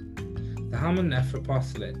postulate. The Hammond-Leffler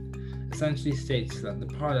postulate essentially states that the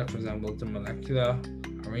product resembles the molecular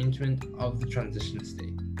arrangement of the transition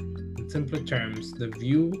state. In simpler terms, the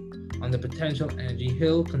view on the potential energy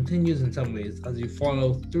hill continues in some ways as you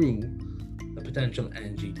follow through the potential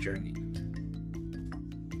energy journey.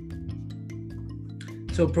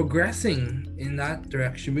 So progressing in that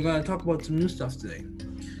direction, we're going to talk about some new stuff today.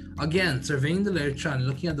 Again, surveying the literature and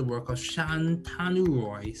looking at the work of Shantanu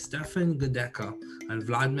Roy, Stefan Godeka, and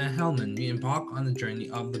Vladimir Hellman, we embark on the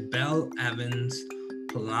journey of the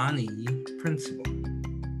Bell-Evans-Polanyi principle.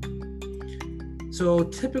 So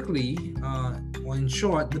typically, or in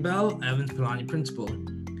short, the Bell-Evans-Polanyi principle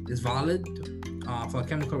is valid for a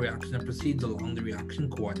chemical reaction that proceeds along the reaction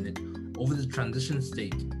coordinate over the transition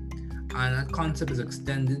state, and that concept is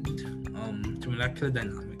extended to molecular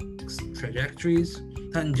dynamics trajectories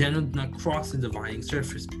that in general do not cross the dividing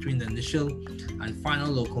surface between the initial and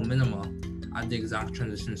final local minima at the exact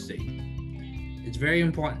transition state. It's very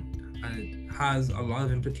important and it has a lot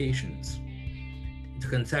of implications. It's a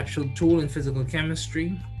conceptual tool in physical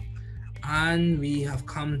chemistry, and we have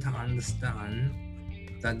come to understand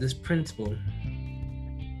that this principle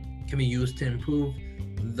can be used to improve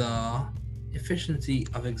the efficiency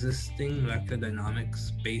of existing molecular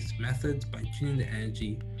dynamics based methods by tuning the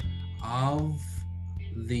energy of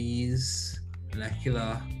these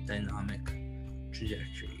molecular dynamic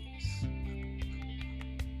trajectories.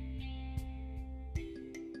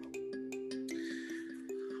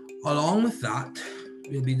 Along with that,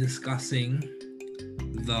 we'll be discussing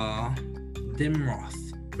the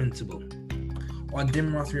Dimroth principle or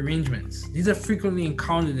Dimroth rearrangements. These are frequently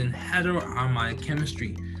encountered in heteroaromatic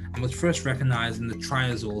chemistry and was first recognized in the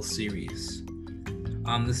triazole series.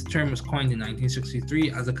 This term was coined in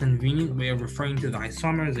 1963 as a convenient way of referring to the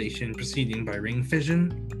isomerization proceeding by ring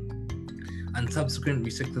fission and subsequent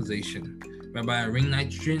recyclization, whereby a ring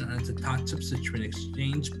nitrogen and its attached substituent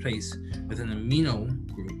exchange place with an amino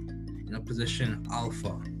group in a position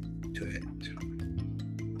alpha to it.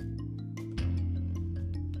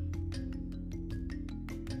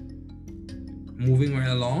 Moving right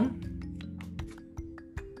along,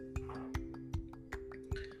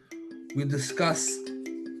 we'll discuss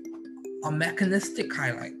a mechanistic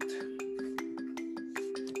highlight.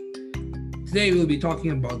 Today we'll be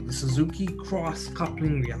talking about the Suzuki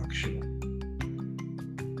cross-coupling reaction.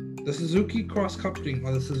 The Suzuki cross-coupling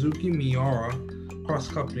or the Suzuki-Miura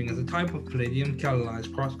cross-coupling is a type of palladium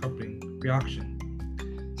catalyzed cross-coupling reaction.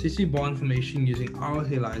 CC bond formation using aryl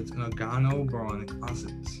halides and organoboronic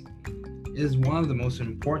acids. It is one of the most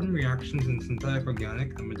important reactions in synthetic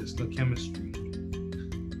organic and medicinal chemistry.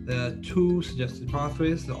 There are two suggested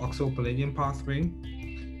pathways. The oxo-palladium pathway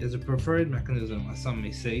is a preferred mechanism, as some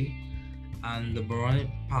may say, and the boronic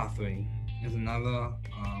pathway is another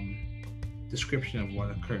description of what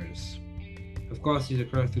occurs. Of course, these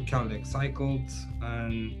occur through catalytic cycles,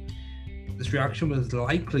 and this reaction was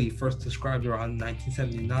likely first described around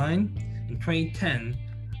 1979. In 2010,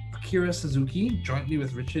 Akira Suzuki, jointly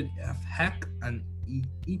with Richard F. Heck and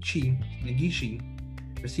Ichi Negishi,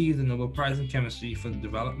 received the Nobel Prize in Chemistry for the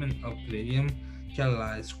development of palladium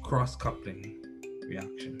catalyzed cross-coupling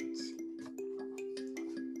reactions.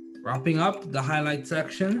 Wrapping up the highlight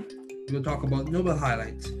section, we will talk about Nobel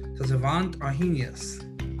highlights. So Savant Arrhenius.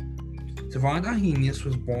 Savant Arrhenius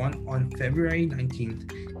was born on February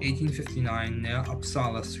 19th, 1859, near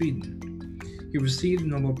Uppsala, Sweden. He received the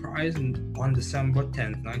Nobel Prize on December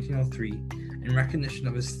 10, 1903, in recognition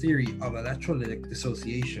of his theory of electrolytic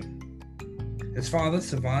dissociation. His father,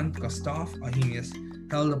 savant Gustav Arrhenius,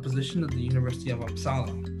 held a position at the University of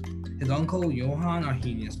Uppsala. His uncle, Johann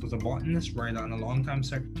Arrhenius, was a botanist, writer, and a longtime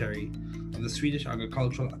secretary of the Swedish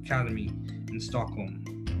Agricultural Academy in Stockholm.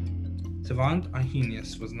 Savant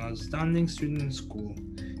Arrhenius was an outstanding student in school.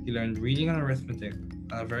 He learned reading and arithmetic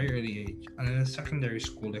at a very early age, and in his secondary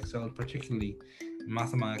school excelled particularly in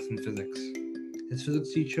mathematics and physics. His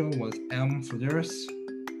physics teacher was M. Flederis,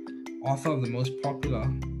 author of the most popular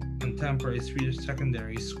contemporary Swedish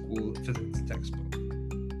secondary school physics textbook.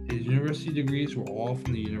 His university degrees were all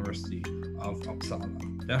from the University of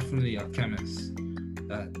Uppsala. Definitely a chemist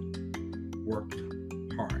that worked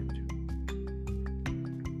hard.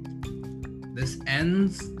 This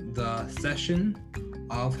ends the session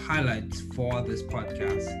of highlights for this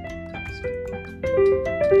podcast episode.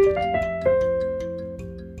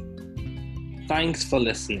 Thanks for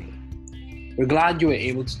listening. We're glad you were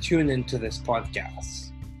able to tune into this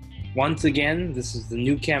podcast. Once again, this is The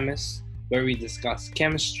New Chemist, where we discuss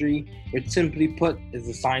chemistry, which simply put is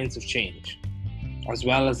the science of change, as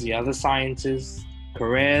well as the other sciences,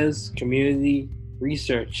 careers, community,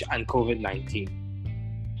 research, and COVID-19.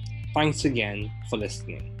 Thanks again for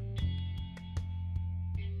listening.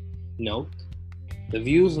 Note, the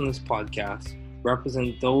views on this podcast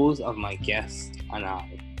represent those of my guests and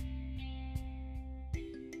I.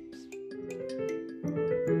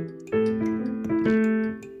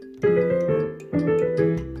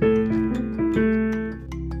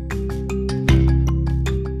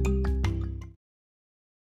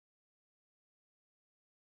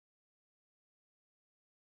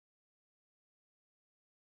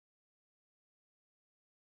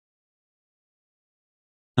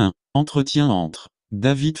 Entretien entre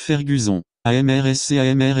David Ferguson,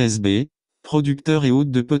 AMRSC-AMRSB, producteur et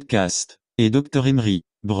hôte de podcast, et Dr Emery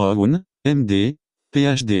Brown, MD,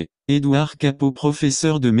 PhD. Édouard Capot,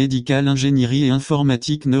 professeur de médical ingénierie et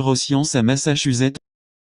informatique neurosciences à Massachusetts.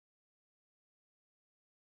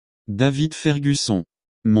 David Ferguson.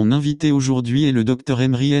 Mon invité aujourd'hui est le Dr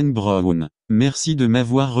Emery N. Brown. Merci de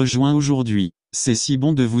m'avoir rejoint aujourd'hui. C'est si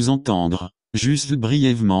bon de vous entendre. Juste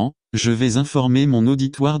brièvement, je vais informer mon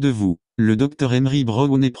auditoire de vous. Le Dr Emery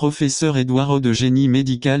Brown est professeur Édouard de génie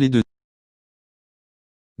médical et de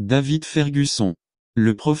David Ferguson.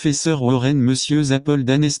 Le professeur Warren Monsieur Zapple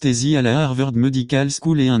d'anesthésie à la Harvard Medical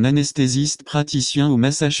School et un anesthésiste praticien au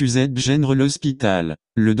Massachusetts General Hospital.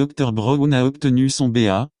 Le Dr Brown a obtenu son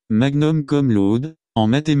BA, Magnum Cum Laude, en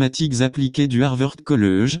mathématiques appliquées du Harvard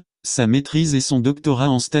College, sa maîtrise et son doctorat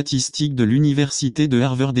en statistique de l'Université de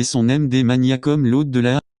Harvard et son MD Magna Cum Laude de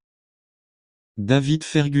la David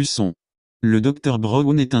Ferguson. Le Dr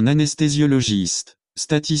Brown est un anesthésiologiste,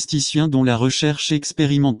 statisticien dont la recherche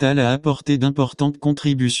expérimentale a apporté d'importantes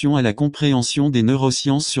contributions à la compréhension des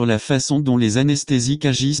neurosciences sur la façon dont les anesthésiques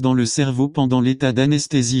agissent dans le cerveau pendant l'état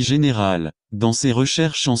d'anesthésie générale. Dans ses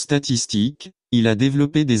recherches en statistique, il a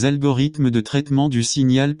développé des algorithmes de traitement du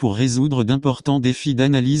signal pour résoudre d'importants défis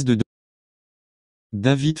d'analyse de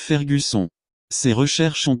David Ferguson. Ses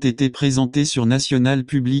recherches ont été présentées sur National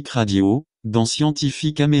Public Radio, dans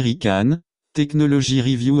Scientific American, Technology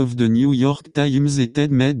Review of the New York Times et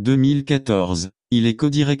TED-Med 2014. Il est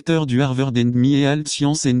co-directeur du Harvard Me Health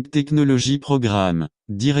Science and Technology Programme,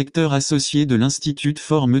 directeur associé de l'Institute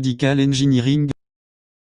for Medical Engineering.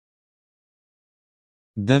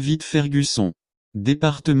 David Ferguson.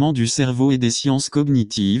 Département du cerveau et des sciences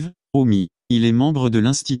cognitives, OMI. Il est membre de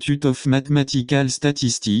l'Institute of Mathematical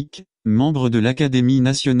Statistics, membre de l'Académie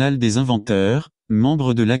nationale des inventeurs,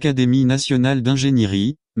 membre de l'Académie nationale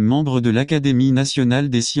d'ingénierie, membre de l'Académie nationale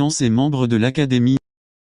des sciences et membre de l'Académie.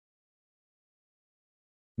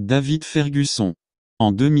 David Ferguson.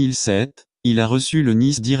 En 2007, il a reçu le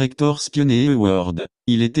Nice Directors Pioneer Award.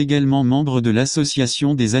 Il est également membre de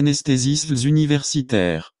l'Association des anesthésistes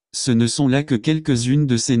universitaires. Ce ne sont là que quelques-unes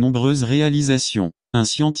de ses nombreuses réalisations. Un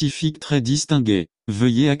scientifique très distingué.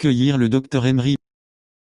 Veuillez accueillir le Dr Emery.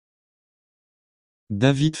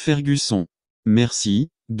 David Ferguson. Merci,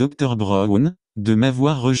 Dr Brown, de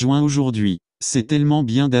m'avoir rejoint aujourd'hui. C'est tellement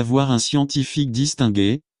bien d'avoir un scientifique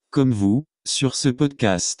distingué, comme vous, sur ce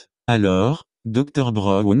podcast. Alors, Dr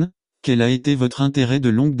Brown, quel a été votre intérêt de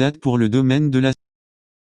longue date pour le domaine de la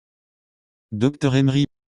Dr Emery?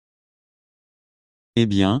 Eh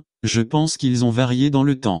bien, je pense qu'ils ont varié dans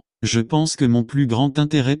le temps. Je pense que mon plus grand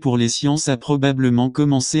intérêt pour les sciences a probablement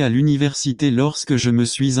commencé à l'université lorsque je me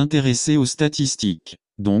suis intéressé aux statistiques.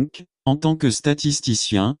 Donc, En tant que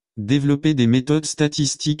statisticien, développer des méthodes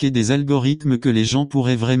statistiques et des algorithmes que les gens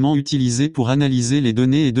pourraient vraiment utiliser pour analyser les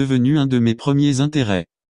données est devenu un de mes premiers intérêts.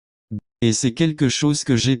 Et c'est quelque chose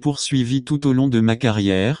que j'ai poursuivi tout au long de ma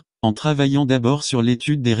carrière, en travaillant d'abord sur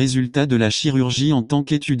l'étude des résultats de la chirurgie en tant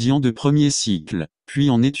qu'étudiant de premier cycle,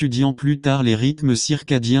 puis en étudiant plus tard les rythmes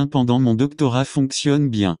circadiens pendant mon doctorat fonctionne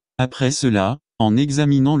bien. Après cela, en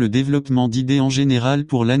examinant le développement d'idées en général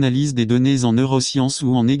pour l'analyse des données en neurosciences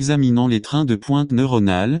ou en examinant les trains de pointe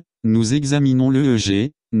neuronales, nous examinons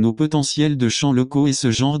l'EEG, nos potentiels de champs locaux et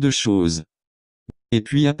ce genre de choses. Et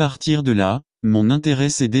puis à partir de là, mon intérêt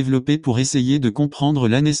s'est développé pour essayer de comprendre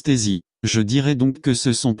l'anesthésie. Je dirais donc que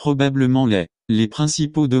ce sont probablement les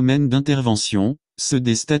principaux domaines d'intervention, ceux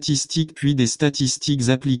des statistiques puis des statistiques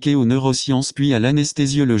appliquées aux neurosciences puis à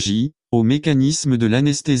l'anesthésiologie, aux mécanismes de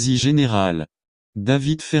l'anesthésie générale.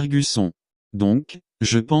 David Ferguson. Donc,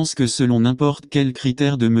 je pense que selon n'importe quel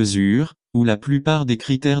critère de mesure, ou la plupart des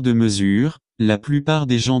critères de mesure, la plupart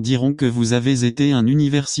des gens diront que vous avez été un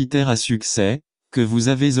universitaire à succès, que vous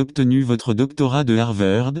avez obtenu votre doctorat de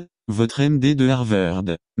Harvard, votre MD de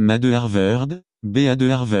Harvard, MA de Harvard, BA de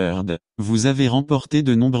Harvard, vous avez remporté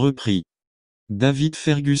de nombreux prix. David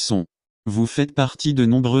Ferguson. Vous faites partie de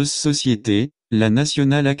nombreuses sociétés, la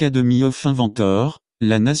National Academy of Inventors,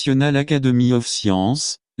 la National Academy of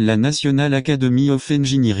Science, la National Academy of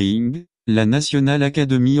Engineering, la National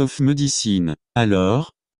Academy of Medicine.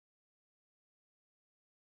 Alors,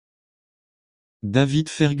 David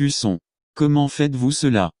Ferguson. Comment faites-vous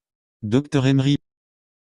cela? Dr Emery.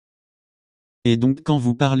 Et donc quand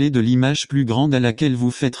vous parlez de l'image plus grande à laquelle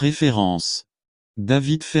vous faites référence.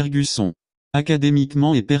 David Ferguson.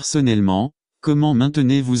 Académiquement et personnellement, comment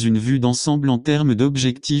maintenez-vous une vue d'ensemble en termes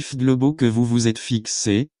d'objectifs globaux que vous vous êtes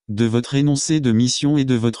fixés, de votre énoncé de mission et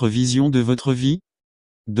de votre vision de votre vie?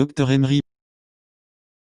 Dr Emery.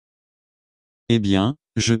 Eh bien,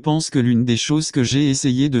 je pense que l'une des choses que j'ai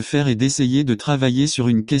essayé de faire est d'essayer de travailler sur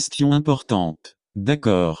une question importante.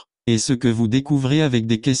 D'accord. Et ce que vous découvrez avec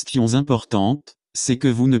des questions importantes, c'est que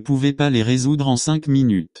vous ne pouvez pas les résoudre en 5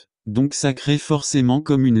 minutes. Donc ça crée forcément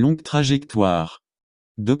comme une longue trajectoire.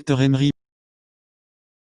 Dr Emery.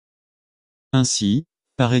 Ainsi,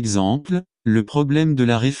 par exemple, le problème de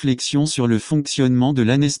la réflexion sur le fonctionnement de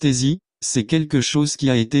l'anesthésie, c'est quelque chose qui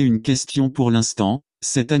a été une question pour l'instant,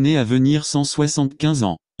 cette année à venir 175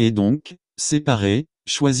 ans. Et donc, séparer,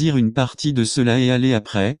 choisir une partie de cela et aller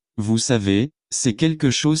après, vous savez, c'est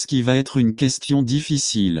quelque chose qui va être une question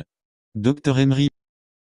difficile. Dr Emery.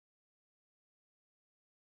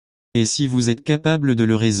 Et si vous êtes capable de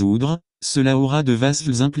le résoudre, cela aura de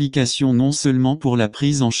vastes implications non seulement pour la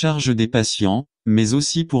prise en charge des patients, mais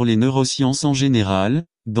aussi pour les neurosciences en général,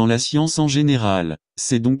 dans la science en général.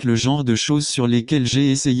 C'est donc le genre de choses sur lesquelles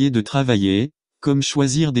j'ai essayé de travailler, comme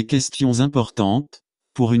choisir des questions importantes.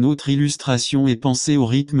 Pour une autre illustration et penser aux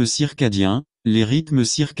rythmes circadiens, les rythmes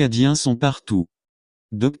circadiens sont partout.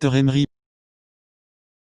 Dr Emery.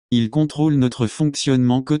 Ils contrôlent notre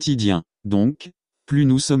fonctionnement quotidien. Donc, plus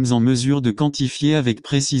nous sommes en mesure de quantifier avec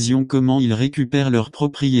précision comment ils récupèrent leurs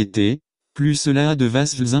propriétés, plus cela a de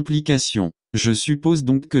vastes implications. Je suppose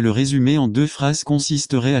donc que le résumé en 2 phrases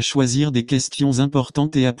consisterait à choisir des questions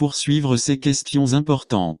importantes et à poursuivre ces questions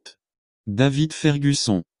importantes. David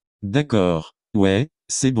Ferguson. D'accord. Ouais,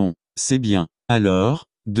 c'est bon, c'est bien. Alors,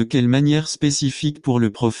 de quelle manière spécifique pour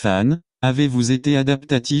le profane, avez-vous été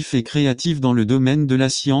adaptatif et créatif dans le domaine de la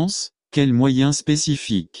science? Quels moyens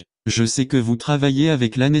spécifiques? Je sais que vous travaillez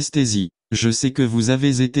avec l'anesthésie. Je sais que vous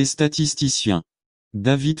avez été statisticien.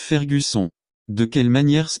 David Ferguson. De quelle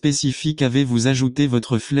manière spécifique avez-vous ajouté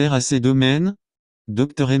votre flair à ces domaines?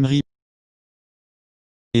 Dr Emery.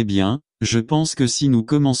 Eh bien, je pense que si nous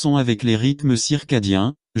commençons avec les rythmes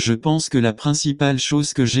circadiens, je pense que la principale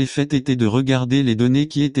chose que j'ai faite était de regarder les données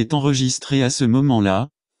qui étaient enregistrées à ce moment-là,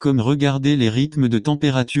 comme regarder les rythmes de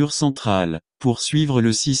température centrale, pour suivre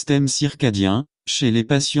le système circadien, chez les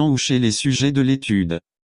patients ou chez les sujets de l'étude.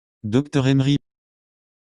 Dr Emery.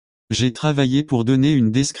 J'ai travaillé pour donner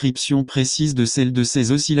une description précise de celle de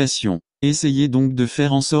ces oscillations. Essayez donc de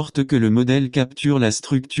faire en sorte que le modèle capture la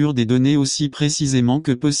structure des données aussi précisément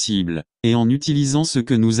que possible, et en utilisant ce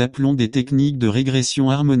que nous appelons des techniques de régression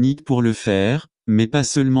harmonique pour le faire, mais pas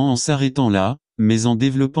seulement en s'arrêtant là, mais en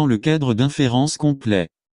développant le cadre d'inférence complet.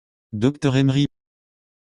 Dr Emery.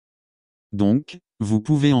 Donc, vous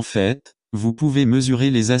pouvez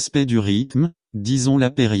mesurer les aspects du rythme, disons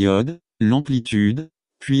la période, l'amplitude,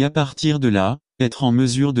 puis à partir de là, être en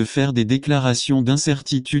mesure de faire des déclarations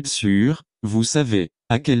d'incertitude sur, vous savez,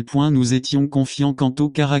 à quel point nous étions confiants quant aux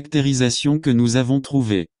caractérisations que nous avons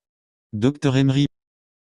trouvées. Dr Emery.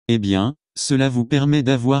 Eh bien, Cela vous permet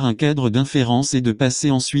d'avoir un cadre d'inférence et de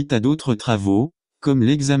passer ensuite à d'autres travaux, comme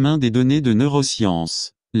l'examen des données de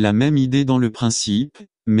neurosciences. La même idée dans le principe,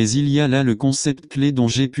 mais il y a là le concept clé dont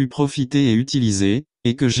j'ai pu profiter et utiliser,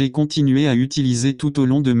 et que j'ai continué à utiliser tout au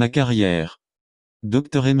long de ma carrière.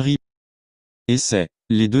 Dr Emery. Et c'est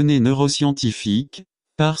les données neuroscientifiques,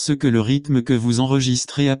 parce que le rythme que vous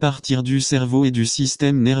enregistrez à partir du cerveau et du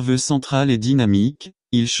système nerveux central est dynamique,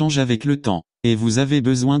 il change avec le temps, et vous avez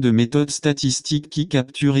besoin de méthodes statistiques qui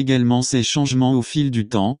capturent également ces changements au fil du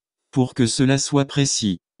temps, pour que cela soit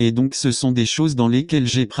précis. Et donc ce sont des choses dans lesquelles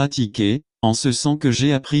j'ai pratiqué, en ce sens que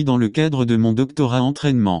j'ai appris dans le cadre de mon doctorat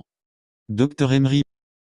entraînement. Dr Emery.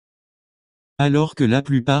 Alors que la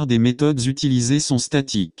plupart des méthodes utilisées sont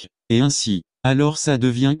statiques. Et ainsi, alors ça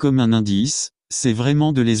devient comme un indice, c'est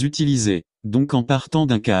vraiment de les utiliser. Donc en partant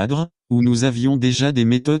d'un cadre, où nous avions déjà des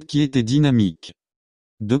méthodes qui étaient dynamiques.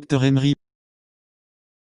 Dr Emery.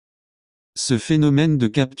 Ce phénomène de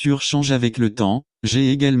capture change avec le temps,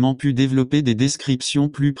 j'ai également pu développer des descriptions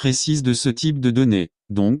plus précises de ce type de données.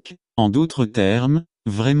 Donc, en d'autres termes,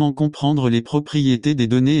 vraiment comprendre les propriétés des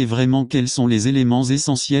données et vraiment quels sont les éléments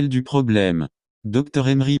essentiels du problème. Dr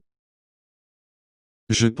Emery.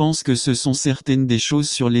 Je pense que ce sont certaines des choses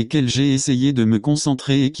sur lesquelles j'ai essayé de me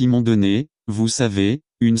concentrer et qui m'ont donné, vous savez,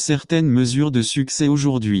 une certaine mesure de succès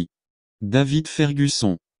aujourd'hui. David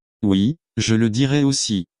Ferguson. Oui, je le dirais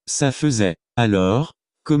aussi, ça faisait. Alors,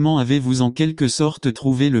 comment avez-vous en quelque sorte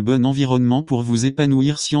trouvé le bon environnement pour vous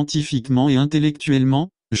épanouir scientifiquement et intellectuellement?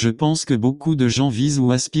 Je pense que beaucoup de gens visent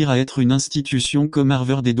ou aspirent à être une institution comme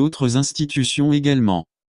Harvard et d'autres institutions également.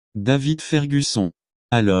 David Ferguson.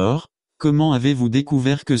 Alors, comment avez-vous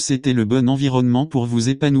découvert que c'était le bon environnement pour vous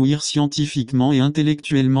épanouir scientifiquement et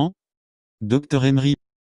intellectuellement? Dr Emery.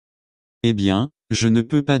 Eh bien, je ne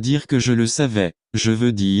peux pas dire que je le savais. Je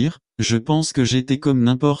veux dire, je pense que j'étais comme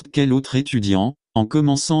n'importe quel autre étudiant, en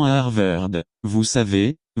commençant à Harvard. Vous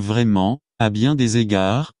savez, vraiment, à bien des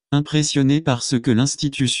égards, impressionné par ce que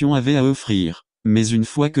l'institution avait à offrir. Mais une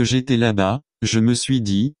fois que j'étais là-bas, je me suis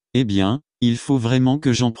dit, eh bien, il faut vraiment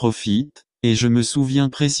que j'en profite, et je me souviens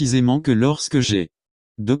précisément que lorsque j'ai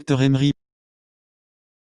Dr Emery.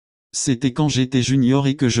 C'était quand j'étais junior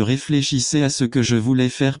et que je réfléchissais à ce que je voulais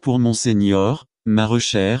faire pour mon senior, ma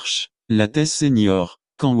recherche, la thèse senior,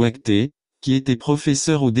 quand Wagte, qui était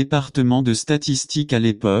professeur au département de statistique à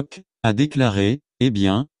l'époque, a déclaré, eh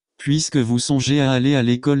bien, puisque vous songez à aller à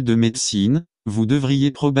l'école de médecine, vous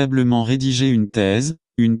devriez probablement rédiger une thèse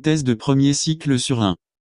de premier cycle sur un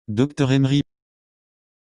Dr Emery.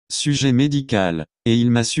 Sujet médical, et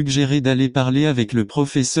il m'a suggéré d'aller parler avec le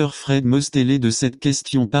professeur Fred Mostellet de cette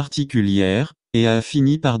question particulière, et a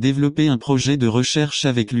fini par développer un projet de recherche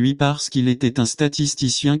avec lui parce qu'il était un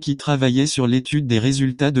statisticien qui travaillait sur l'étude des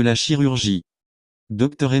résultats de la chirurgie.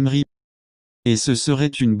 Dr Emery. Et ce serait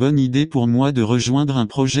une bonne idée pour moi de rejoindre un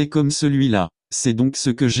projet comme celui-là. C'est donc ce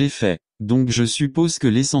que j'ai fait. Donc je suppose que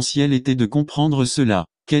l'essentiel était de comprendre cela.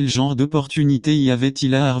 Quel genre d'opportunité y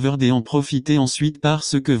avait-il à Harvard et en profiter ensuite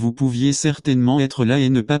parce que vous pouviez certainement être là et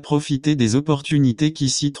ne pas profiter des opportunités qui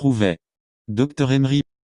s'y trouvaient. Dr Emery.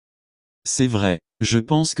 C'est vrai. Je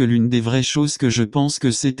pense que l'une des vraies choses que je pense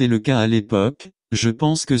que c'était le cas à l'époque, je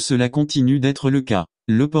pense que cela continue d'être le cas.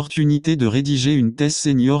 L'opportunité de rédiger une thèse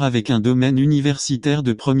senior avec un domaine universitaire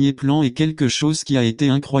de premier plan est quelque chose qui a été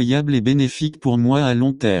incroyable et bénéfique pour moi à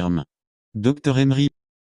long terme. Dr Emery.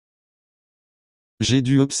 J'ai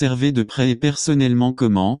dû observer de près et personnellement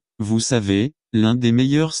comment, vous savez, l'un des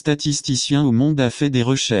meilleurs statisticiens au monde a fait des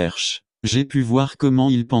recherches. J'ai pu voir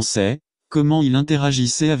comment il pensait, comment il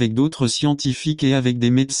interagissait avec d'autres scientifiques et avec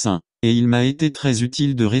des médecins. Et il m'a été très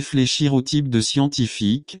utile de réfléchir au type de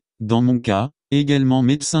scientifique, dans mon cas, également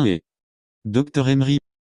médecin et Dr Emery.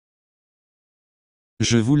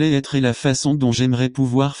 Je voulais être et la façon dont j'aimerais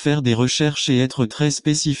pouvoir faire des recherches et être très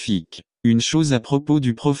spécifique. Une chose à propos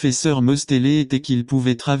du professeur Mostellet était qu'il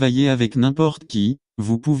pouvait travailler avec n'importe qui,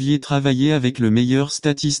 vous pouviez travailler avec le meilleur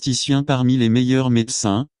statisticien parmi les meilleurs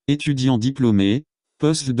médecins, étudiants diplômés,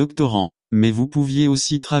 post-doctorants, mais vous pouviez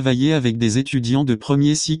aussi travailler avec des étudiants de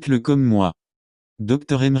premier cycle comme moi.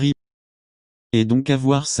 Dr Emery. Et donc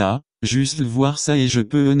avoir ça, juste voir ça et je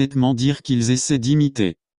peux honnêtement dire qu'ils essaient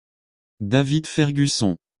d'imiter. David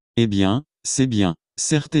Ferguson. Eh bien, c'est bien,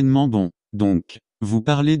 certainement bon. Donc, vous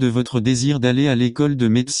parlez de votre désir d'aller à l'école de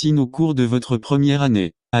médecine au cours de votre première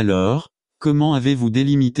année. Alors, comment avez-vous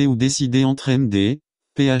délimité ou décidé entre MD,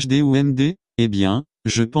 PhD ou MD? Eh bien,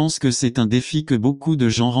 je pense que c'est un défi que beaucoup de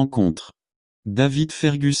gens rencontrent. David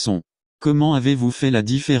Ferguson. Comment avez-vous fait la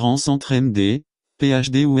différence entre MD,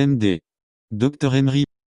 PhD ou MD? Dr Emery.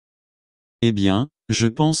 Eh bien, je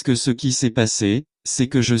pense que ce qui s'est passé, c'est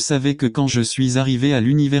que je savais que quand je suis arrivé à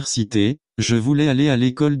l'université, je voulais aller à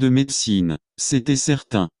l'école de médecine, c'était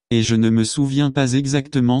certain, et je ne me souviens pas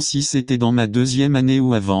exactement si c'était dans ma 2e année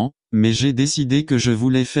ou avant, mais j'ai décidé que je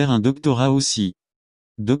voulais faire un doctorat aussi.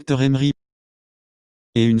 Dr Emery.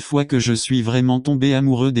 Et une fois que je suis vraiment tombé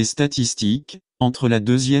amoureux des statistiques, entre la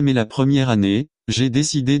 2e et la 1re année, j'ai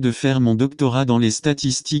décidé de faire mon doctorat dans les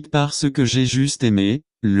statistiques parce que j'ai juste aimé,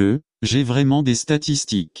 j'ai vraiment des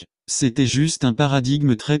statistiques. C'était juste un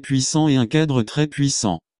paradigme très puissant et un cadre très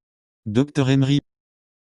puissant. Dr Emery.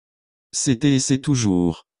 C'était et c'est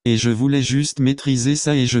toujours. Et je voulais juste maîtriser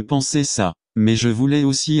ça et je pensais ça. Mais je voulais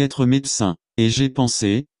aussi être médecin. Et j'ai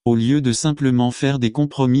pensé, au lieu de simplement faire des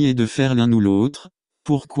compromis et de faire l'un ou l'autre,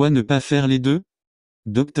 pourquoi ne pas faire les deux?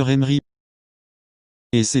 Dr Emery.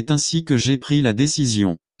 Et c'est ainsi que j'ai pris la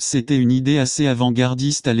décision. C'était une idée assez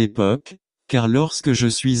avant-gardiste à l'époque, car lorsque je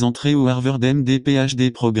suis entré au Harvard MD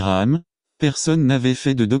PhD programme, personne n'avait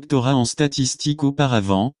fait de doctorat en statistique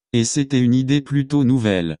auparavant, et c'était une idée plutôt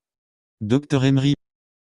nouvelle. Dr Emery.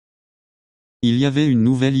 Il y avait une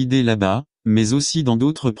nouvelle idée là-bas, mais aussi dans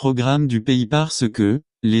d'autres programmes du pays parce que,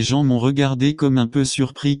 les gens m'ont regardé comme un peu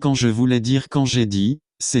surpris quand j'ai dit,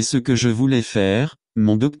 c'est ce que je voulais faire,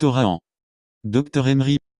 mon doctorat en Dr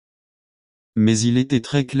Emery. Mais il était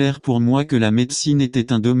très clair pour moi que la médecine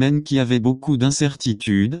était un domaine qui avait beaucoup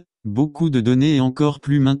d'incertitudes, beaucoup de données et encore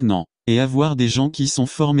plus maintenant. Et avoir des gens qui sont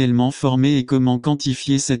formellement formés et comment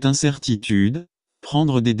quantifier cette incertitude,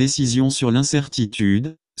 prendre des décisions sur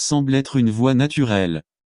l'incertitude, semble être une voie naturelle.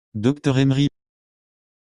 Dr Emery.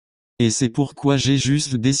 Et c'est pourquoi j'ai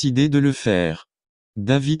juste décidé de le faire.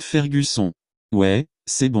 David Fergusson. Ouais,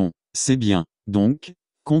 c'est bon, c'est bien. Donc,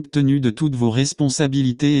 compte tenu de toutes vos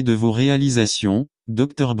responsabilités et de vos réalisations,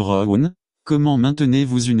 Dr Brown, comment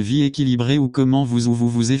maintenez-vous une vie équilibrée ou comment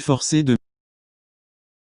vous efforcez de...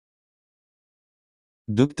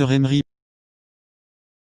 Dr Emery.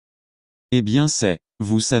 Eh bien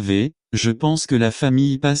vous savez, je pense que la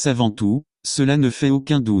famille passe avant tout, cela ne fait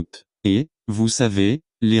aucun doute. Et, vous savez,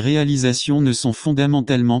 les réalisations ne sont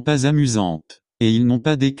fondamentalement pas amusantes. Et ils n'ont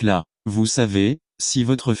pas d'éclat. Vous savez, si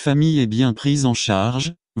votre famille est bien prise en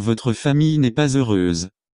charge, votre famille n'est pas heureuse.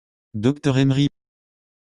 Dr Emery.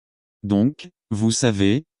 Donc, vous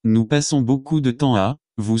savez, nous passons beaucoup de temps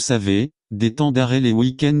vous savez, des temps d'arrêt les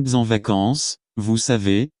week-ends en vacances, vous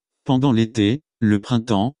savez, pendant l'été, le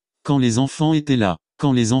printemps, quand les enfants étaient là,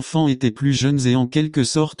 quand les enfants étaient plus jeunes et en quelque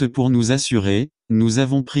sorte pour nous assurer, nous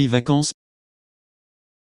avons pris vacances.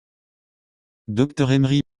 Dr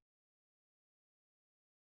Emery.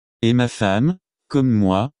 Et ma femme, comme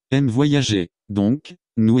moi, aime voyager. Donc,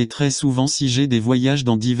 nous et très souvent si j'ai des voyages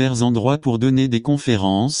dans divers endroits pour donner des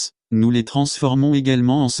conférences, nous les transformons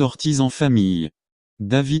également en sorties en famille.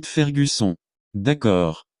 David Fergusson.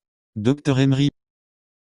 D'accord. Dr Emery.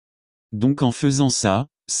 Donc en faisant ça,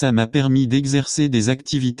 ça m'a permis d'exercer des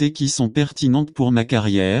activités qui sont pertinentes pour ma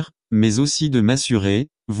carrière, mais aussi de m'assurer,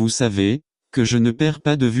 vous savez, que je ne perds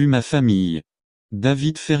pas de vue ma famille.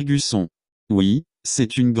 David Fergusson. Oui,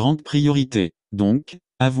 c'est une grande priorité. Donc,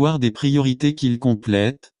 avoir des priorités qu'ils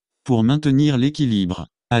complètent, pour maintenir l'équilibre.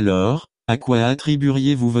 Alors, à quoi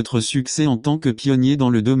attribueriez-vous votre succès en tant que pionnier dans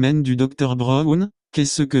le domaine du Dr Brown?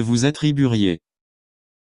 Qu'est-ce que vous attribueriez?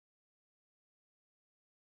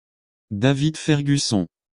 David Fergusson.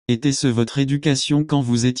 Était-ce votre éducation quand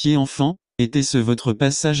vous étiez enfant? Était-ce votre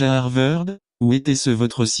passage à Harvard? Ou était-ce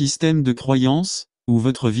votre système de croyances? Ou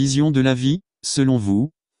votre vision de la vie? Selon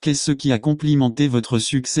vous, qu'est-ce qui a complimenté votre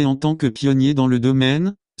succès en tant que pionnier dans le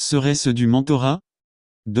domaine? Serait-ce du mentorat?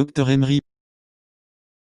 Dr Emery.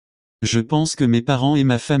 Je pense que mes parents et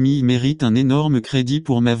ma famille méritent un énorme crédit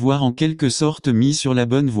pour m'avoir en quelque sorte mis sur la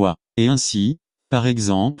bonne voie. Et ainsi, par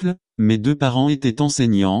exemple, mes 2 parents étaient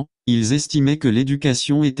enseignants, ils estimaient que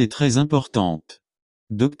l'éducation était très importante.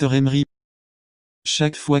 Dr Emery.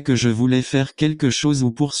 Chaque fois que je voulais faire quelque chose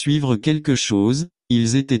ou poursuivre quelque chose,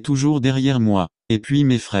 ils étaient toujours derrière moi. Et puis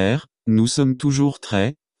mes frères, nous sommes toujours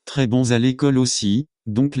très bons à l'école aussi,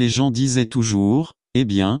 donc les gens disaient toujours, eh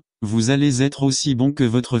bien, vous allez être aussi bon que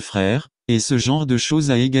votre frère, et ce genre de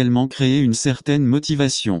choses a également créé une certaine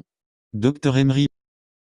motivation. Dr Emery.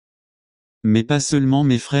 Mais pas seulement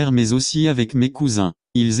mes frères mais aussi avec mes cousins.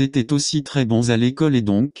 Ils étaient aussi très bons à l'école et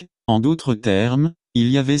donc, en d'autres termes, il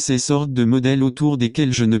y avait ces sortes de modèles autour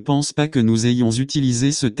desquels je ne pense pas que nous ayons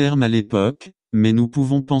utilisé ce terme à l'époque, mais nous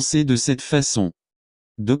pouvons penser de cette façon.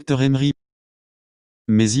 Dr Emery.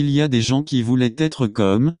 Mais il y a des gens qui voulaient être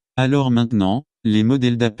comme, alors maintenant, les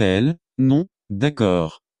modèles d'appel, non,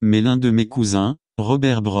 d'accord. Mais l'un de mes cousins,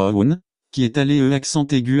 Robert Brown, qui est allé accent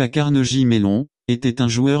aigu à Carnegie Mellon, était un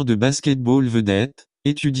joueur de basketball vedette,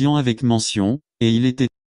 étudiant avec mention, et il était...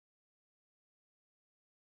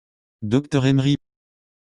 Dr Emery.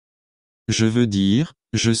 Je veux dire,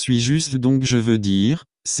 je suis juste donc je veux dire,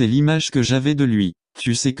 c'est l'image que j'avais de lui.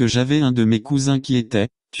 Tu sais que j'avais un de mes cousins qui était,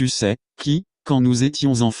 tu sais, qui, quand nous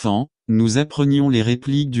étions enfants, nous apprenions les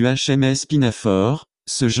répliques du HMS Pinafore,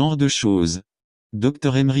 ce genre de choses.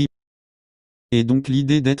 Dr Emery. Et donc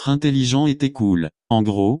l'idée d'être intelligent était cool. En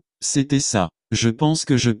gros, c'était ça. Je pense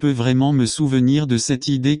que je peux vraiment me souvenir de cette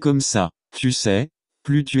idée comme ça. Tu sais,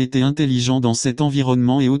 plus tu étais intelligent dans cet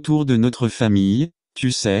environnement et autour de notre famille,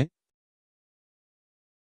 tu sais.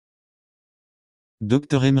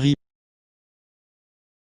 Dr Emery.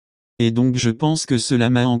 Et donc je pense que cela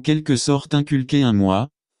m'a en quelque sorte inculqué un moi,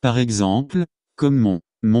 par exemple, comme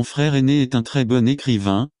mon frère aîné est un très bon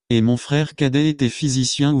écrivain, et mon frère cadet était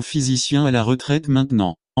physicien ou physicien à la retraite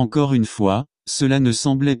maintenant. Encore une fois, cela ne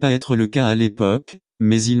semblait pas être le cas à l'époque,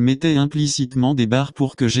 mais il mettait implicitement des barres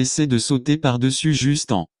pour que j'essaie de sauter par-dessus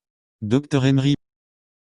juste en. Dr Emery.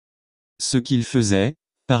 Ce qu'il faisait,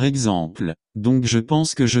 par exemple. Donc je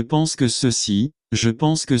pense que ceci, je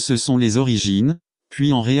pense que ce sont les origines,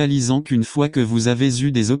 puis en réalisant qu'une fois que vous avez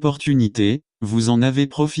eu des opportunités, vous en avez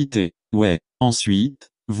profité. Ouais. Ensuite,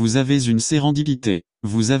 vous avez une sérendipité.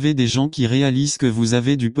 Vous avez des gens qui réalisent que vous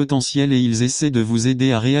avez du potentiel et ils essaient de vous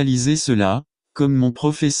aider à réaliser cela, comme mon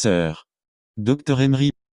professeur. Dr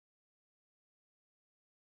Emery.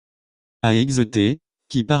 A exoté,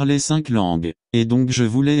 qui parlait 5 langues. Et donc je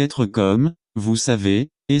voulais être comme, vous savez,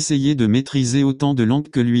 essayer de maîtriser autant de langues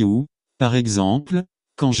que lui ou, par exemple,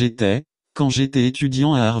 quand j'étais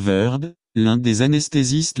étudiant à Harvard, l'un des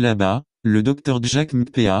anesthésistes là-bas, le Dr Jack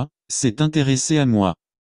Mpea, s'est intéressé à moi.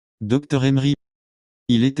 Dr Emery.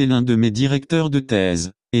 Il était l'un de mes directeurs de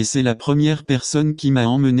thèse, et c'est la première personne qui m'a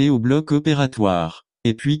emmené au bloc opératoire.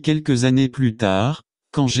 Et puis quelques années plus tard,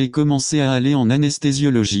 quand j'ai commencé à aller en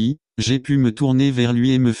anesthésiologie, j'ai pu me tourner vers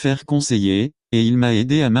lui et me faire conseiller, et il m'a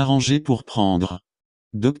aidé à m'arranger pour prendre.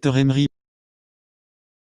 Dr Emery.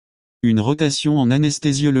 Une rotation en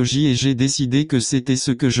anesthésiologie et j'ai décidé que c'était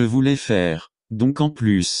ce que je voulais faire. Donc en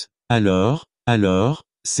plus, alors,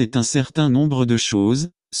 c'est un certain nombre de choses,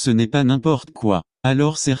 ce n'est pas n'importe quoi.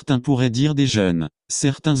 Alors certains pourraient dire des jeunes,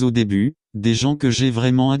 certains au début, des gens que j'ai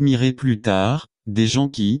vraiment admirés plus tard, des gens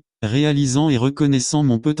qui, réalisant et reconnaissant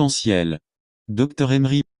mon potentiel. Dr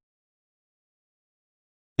Emery.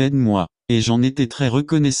 Aide-moi. Et j'en étais très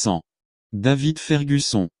reconnaissant. David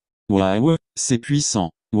Fergusson. Waouh, c'est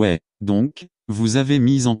puissant. Ouais, donc, vous avez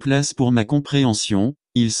mis en place pour ma compréhension,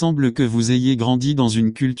 il semble que vous ayez grandi dans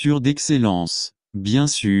une culture d'excellence. Bien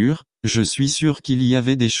sûr, je suis sûr qu'il y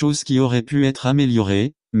avait des choses qui auraient pu être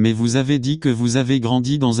améliorées, mais vous avez dit que vous avez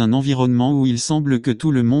grandi dans un environnement où il semble que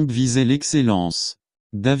tout le monde visait l'excellence.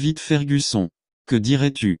 David Fergusson. Que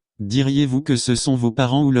dirais-tu? Diriez-vous que ce sont vos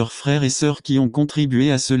parents ou leurs frères et sœurs qui ont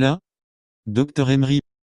contribué à cela? Dr Emery.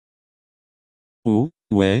 Oh,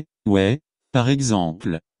 ouais, par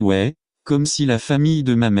exemple, ouais, comme si la famille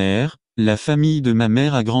de ma mère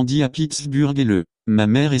a grandi à Pittsburgh et ma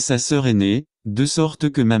mère et sa sœur aînée, de sorte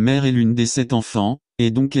que ma mère est l'une des 7 enfants,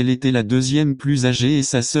 et donc elle était la deuxième plus âgée et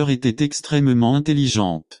sa sœur était extrêmement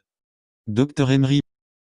intelligente. Dr Emery.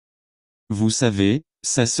 Vous savez,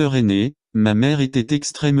 sa sœur aînée, ma mère était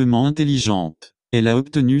extrêmement intelligente. Elle a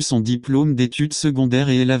obtenu son diplôme d'études secondaires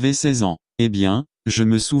et elle avait 16 ans. Eh bien, je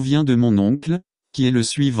me souviens de mon oncle, qui est le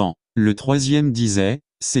suivant. Le troisième disait,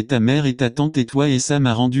 c'est ta mère et ta tante et toi et ça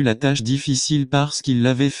m'a rendu la tâche difficile parce qu'il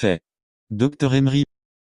l'avait fait. Dr Emery.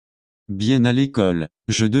 Bien à l'école,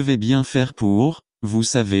 je devais bien faire pour, vous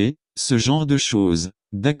savez, ce genre de choses.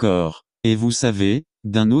 D'accord. Et vous savez,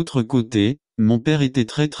 d'un autre côté, mon père était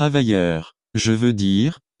très travailleur. Je veux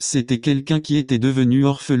dire, c'était quelqu'un qui était devenu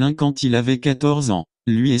orphelin quand il avait 14 ans.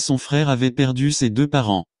 Lui et son frère avaient perdu ses 2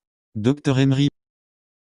 parents. Dr Emery.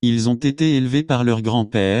 Ils ont été élevés par leur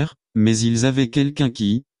grand-père, mais ils avaient quelqu'un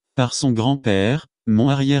qui, par son grand-père, mon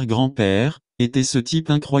arrière-grand-père, était ce type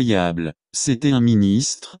incroyable. C'était un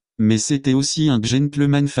ministre, mais c'était aussi un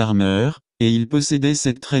gentleman farmer, et il possédait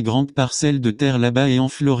cette très grande parcelle de terre là-bas et en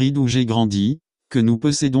Floride où j'ai grandi, que nous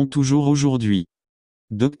possédons toujours aujourd'hui.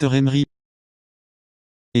 Dr Emery.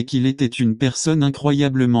 Et qu'il était une personne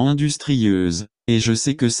incroyablement industrieuse. Et je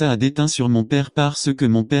sais que ça a déteint sur mon père parce que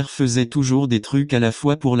mon père faisait toujours des trucs à la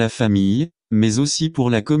fois pour la famille, mais aussi pour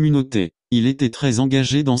la communauté. Il était très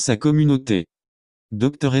engagé dans sa communauté.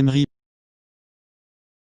 Dr Emery.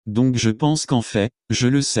 Donc je pense qu'en fait, je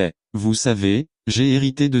le sais. Vous savez, j'ai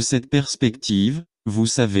hérité de cette perspective, vous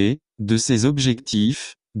savez, de ces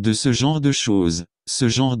objectifs, de ce genre de choses. Ce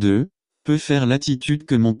genre de peut faire l'attitude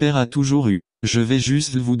que mon père a toujours eue. Je vais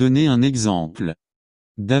juste vous donner un exemple.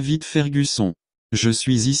 David Fergusson. Je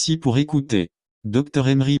suis ici pour écouter. Dr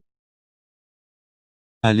Emery.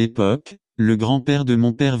 À l'époque, le grand-père de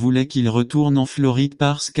mon père voulait qu'il retourne en Floride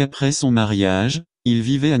parce qu'après son mariage, il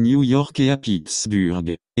vivait à New York et à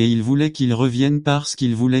Pittsburgh, et il voulait qu'il revienne parce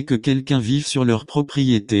qu'il voulait que quelqu'un vive sur leur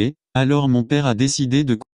propriété, alors mon père a décidé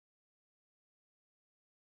de...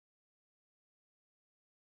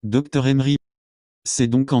 Dr Emery. C'est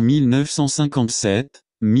donc en 1957,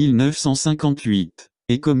 1958.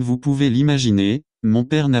 Et comme vous pouvez l'imaginer, mon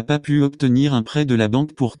père n'a pas pu obtenir un prêt de la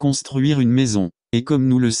banque pour construire une maison. Et comme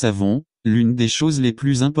nous le savons, l'une des choses les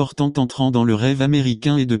plus importantes entrant dans le rêve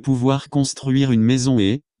américain est de pouvoir construire une maison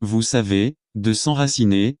et, vous savez, de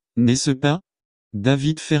s'enraciner, n'est-ce pas?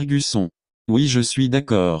 David Ferguson. Oui, je suis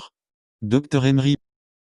d'accord. Dr Emery.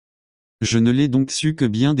 Je ne l'ai donc su que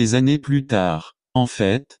bien des années plus tard. En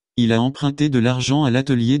fait, il a emprunté de l'argent à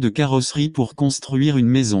l'atelier de carrosserie pour construire une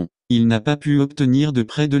maison. Il n'a pas pu obtenir de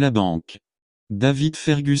prêt de la banque. David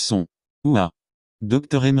Ferguson. Ouah.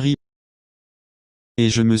 Dr Emery. Et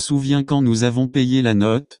je me souviens quand nous avons payé la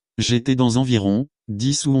note, j'étais dans environ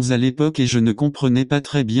 10 ou 11 à l'époque et je ne comprenais pas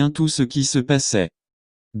très bien tout ce qui se passait.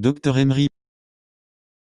 Dr Emery.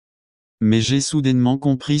 Mais j'ai soudainement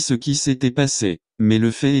compris ce qui s'était passé. Mais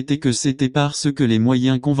le fait était que c'était parce que les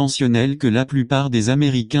moyens conventionnels que la plupart des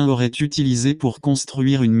Américains auraient utilisés pour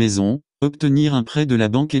construire une maison, obtenir un prêt de la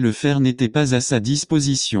banque et le faire n'étaient pas à sa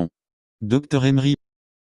disposition. Dr Emery.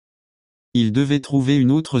 Il devait trouver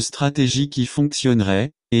une autre stratégie qui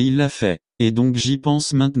fonctionnerait, et il l'a fait. Et donc j'y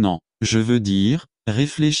pense maintenant. Je veux dire,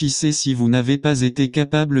 réfléchissez si vous n'avez pas été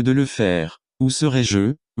capable de le faire. Où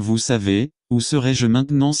serais-je, vous savez, où serais-je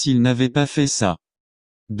maintenant s'il n'avait pas fait ça?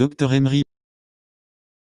 Dr Emery.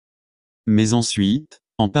 Mais ensuite,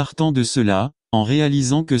 en partant de cela, en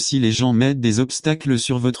réalisant que si les gens mettent des obstacles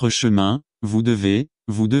sur votre chemin, vous devez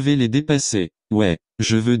les dépasser. Ouais,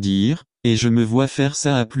 je veux dire, et je me vois faire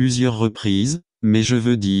ça à plusieurs reprises, mais je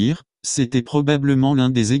veux dire, c'était probablement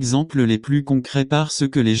l'un des exemples les plus concrets parce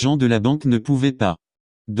que les gens de la banque ne pouvaient pas.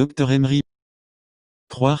 Dr Emery.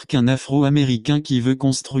 Croire qu'un Afro-Américain qui veut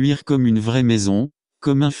construire comme une vraie maison,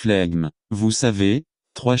 comme un flegme, vous savez,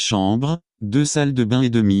 3 chambres, 2 salles de bain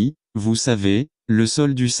et demi, vous savez, le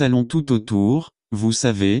sol du salon tout autour, vous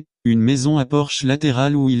savez, une maison à porche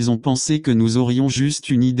latérale où ils ont pensé que nous aurions juste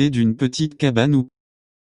une idée d'une petite cabane ou...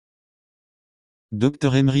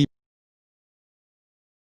 Dr Emery.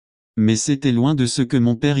 Mais c'était loin de ce que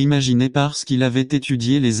mon père imaginait parce qu'il avait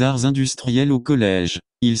étudié les arts industriels au collège.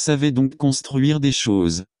 Il savait donc construire des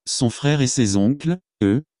choses. Son frère et ses oncles,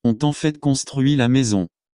 eux, ont en fait construit la maison.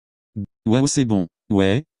 Waouh, c'est bon.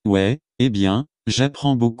 Ouais, eh bien,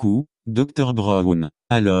 j'apprends beaucoup, Dr Brown.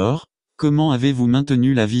 Alors, comment avez-vous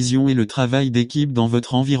maintenu la vision et le travail d'équipe dans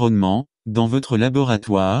votre environnement, dans votre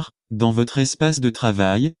laboratoire, dans votre espace de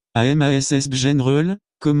travail, à MASS General?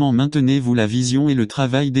 Comment maintenez-vous la vision et le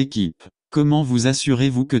travail d'équipe? Comment vous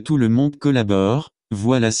assurez-vous que tout le monde collabore,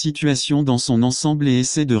 voit la situation dans son ensemble et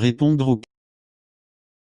essaie de répondre aux...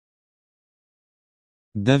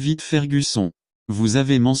 David Ferguson. Vous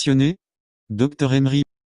avez mentionné? Dr Emery.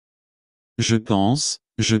 Je pense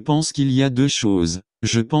qu'il y a 2 choses.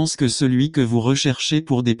 Je pense que celui que vous recherchez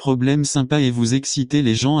pour des problèmes sympas et vous excitez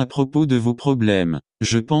les gens à propos de vos problèmes.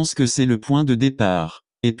 Je pense que c'est le point de départ.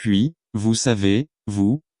 Et puis, vous savez,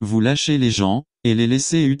 vous lâchez les gens, et les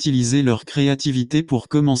laissez utiliser leur créativité pour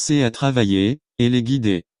commencer à travailler, et les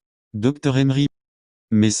guider. Dr Emery.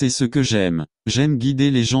 Mais c'est ce que j'aime. J'aime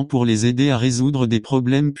guider les gens pour les aider à résoudre des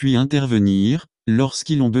problèmes puis intervenir,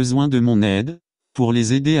 lorsqu'ils ont besoin de mon aide, pour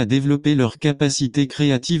les aider à développer leurs capacités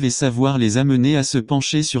créatives et savoir les amener à se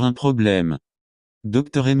pencher sur un problème.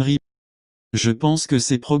 Dr Emery. Je pense que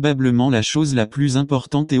c'est probablement la chose la plus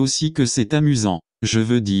importante et aussi que c'est amusant. Je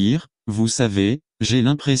veux dire, vous savez, j'ai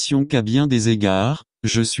l'impression qu'à bien des égards,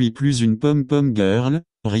 je suis plus une pom-pom girl,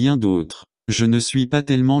 rien d'autre. Je ne suis pas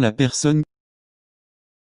tellement la personne...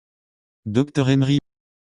 Dr Emery.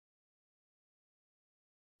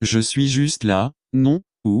 Je suis juste là, non,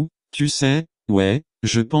 ou, tu sais, ouais,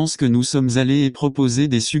 je pense que nous sommes allés et proposer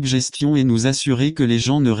des suggestions et nous assurer que les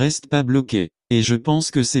gens ne restent pas bloqués. Et je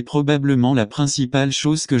pense que c'est probablement la principale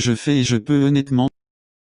chose que je fais et je peux honnêtement...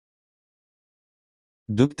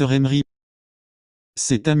 Dr Emery.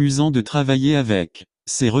 C'est amusant de travailler avec.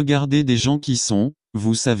 C'est regarder des gens qui sont,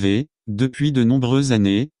 vous savez, depuis de nombreuses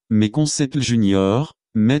années, mes concepts juniors,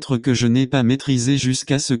 maîtres que je n'ai pas maîtrisés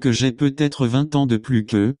jusqu'à ce que j'ai peut-être 20 ans de plus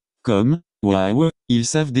qu'eux, comme, waouh, ils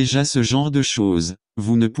savent déjà ce genre de choses.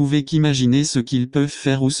 Vous ne pouvez qu'imaginer ce qu'ils peuvent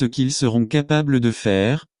faire ou ce qu'ils seront capables de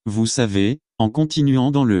faire, vous savez, en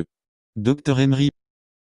continuant dans le Dr Emery.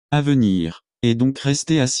 Avenir. Et donc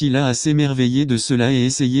rester assis là à s'émerveiller de cela et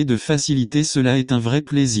essayer de faciliter cela est un vrai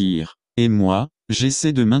plaisir. Et moi,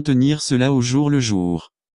 j'essaie de maintenir cela au jour le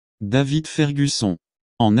jour. David Fergusson.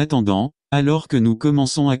 En attendant, alors que nous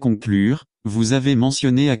commençons à conclure, vous avez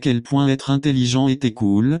mentionné à quel point être intelligent était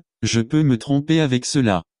cool, je peux me tromper avec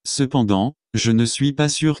cela. Cependant, je ne suis pas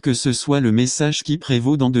sûr que ce soit le message qui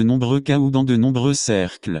prévaut dans de nombreux cas ou dans de nombreux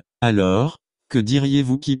cercles. Alors, que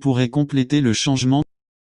diriez-vous qui pourrait compléter le changement?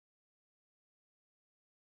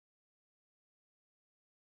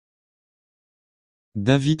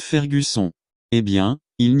 David Fergusson. Eh bien,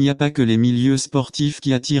 il n'y a pas que les milieux sportifs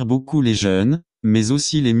qui attirent beaucoup les jeunes, mais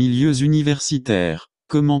aussi les milieux universitaires.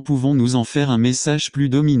 Comment pouvons-nous en faire un message plus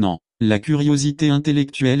dominant? La curiosité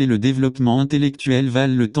intellectuelle et le développement intellectuel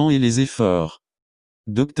valent le temps et les efforts.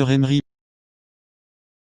 Dr Emery.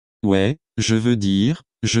 Ouais,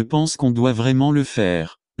 je pense qu'on doit vraiment le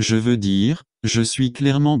faire. Je suis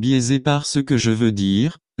clairement biaisé par ce que je veux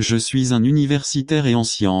dire, je suis un universitaire et en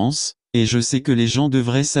sciences, et je sais que les gens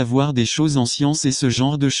devraient savoir des choses en sciences et ce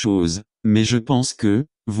genre de choses. Mais je pense que,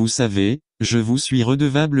 vous savez, je vous suis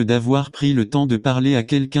redevable d'avoir pris le temps de parler à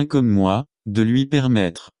quelqu'un comme moi, de lui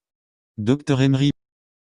permettre. Dr Emery.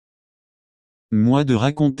 Moi de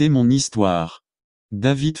raconter mon histoire.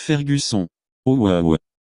 David Fergusson. Oh wow.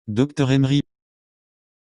 Dr Emery.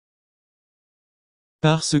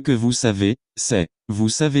 Parce que vous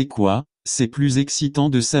savez quoi, c'est plus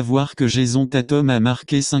excitant de savoir que Jason Tatum a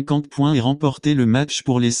marqué 50 points et remporté le match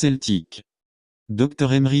pour les Celtics.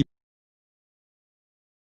 Dr Emery.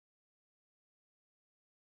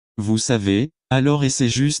 Vous savez, alors et c'est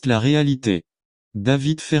juste la réalité.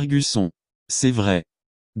 David Fergusson. C'est vrai.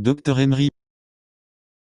 Dr Emery.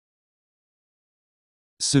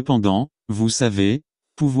 Cependant, vous savez,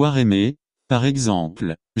 pouvoir aimer, par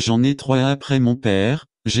exemple, j'en ai 3 après mon père,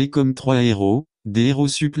 j'ai comme 3 héros, des héros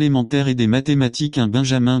supplémentaires et des mathématiques. Un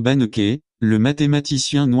Benjamin Banneker, le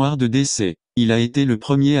mathématicien noir de décès. Il a été le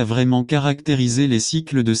premier à vraiment caractériser les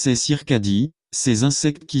cycles de ces circadies, ces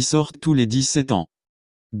insectes qui sortent tous les 17 ans.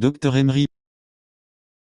 Dr Emery.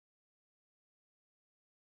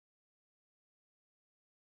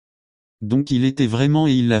 Donc il était vraiment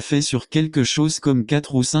et il l'a fait sur quelque chose comme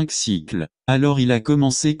 4 ou 5 cycles. Alors il a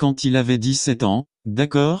commencé quand il avait 17 ans,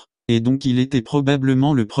 d'accord, et donc il était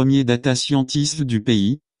probablement le premier data scientist du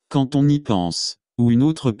pays, quand on y pense. Ou une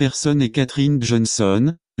autre personne est Catherine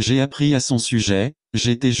Johnson, j'ai appris à son sujet,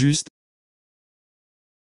 j'étais juste.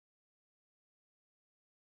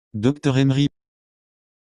 Dr Emery.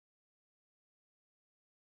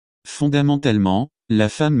 Fondamentalement, la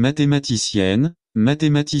femme mathématicienne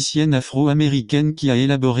afro-américaine qui a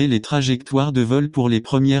élaboré les trajectoires de vol pour les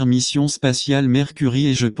premières missions spatiales Mercury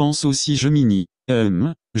et je pense aussi Gemini.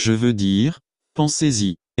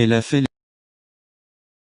 Pensez-y, elle a fait.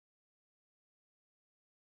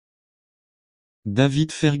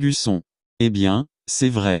 David Fergusson. Eh bien, c'est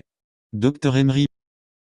vrai. Dr Emery.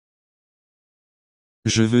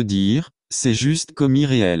 C'est juste comme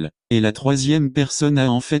irréel. Et la troisième personne a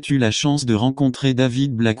en fait eu la chance de rencontrer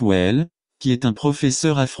David Blackwell, qui est un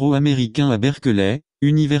professeur afro-américain à Berkeley,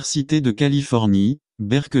 Université de Californie,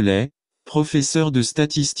 Berkeley, professeur de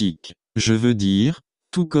statistique.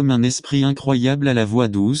 Tout comme un esprit incroyable à la voix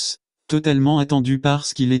douce, totalement attendu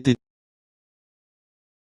parce qu'il était.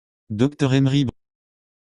 Dr Emery.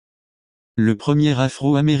 Le premier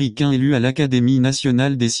afro-américain élu à l'Académie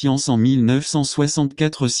nationale des sciences en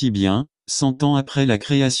 1964. Si bien, 100 ans après la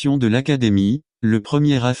création de l'Académie, le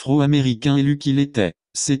premier afro-américain élu qu'il était,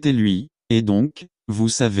 c'était lui, et donc, vous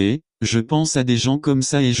savez, je pense à des gens comme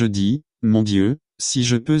ça et je dis, mon Dieu, si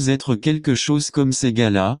je peux être quelque chose comme ces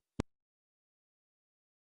gars-là.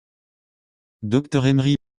 Dr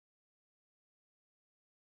Emery.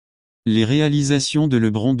 Les réalisations de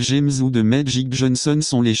LeBron James ou de Magic Johnson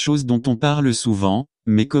sont les choses dont on parle souvent,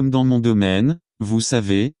 mais comme dans mon domaine, vous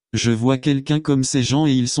savez, je vois quelqu'un comme ces gens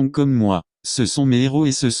et ils sont comme moi. Ce sont mes héros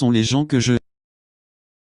et ce sont les gens que je.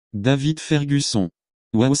 David Fergusson.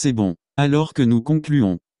 Waouh, c'est bon. Alors que nous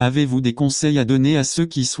concluons, avez-vous des conseils à donner à ceux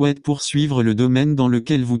qui souhaitent poursuivre le domaine dans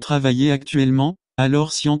lequel vous travaillez actuellement?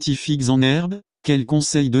 Alors scientifiques en herbe, quels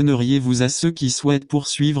conseils donneriez-vous à ceux qui souhaitent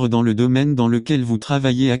poursuivre dans le domaine dans lequel vous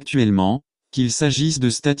travaillez actuellement, qu'il s'agisse de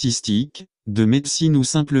statistiques, de médecine ou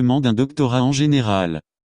simplement d'un doctorat en général?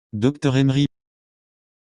 Dr Emery.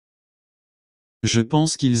 Je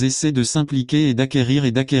pense qu'ils essaient de s'impliquer et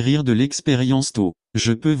d'acquérir de l'expérience tôt.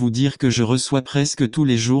 Je peux vous dire que je reçois presque tous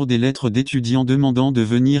les jours des lettres d'étudiants demandant de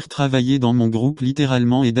venir travailler dans mon groupe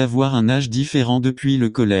littéralement et d'avoir un âge différent depuis le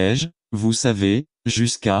collège, vous savez,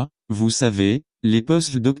 jusqu'à, les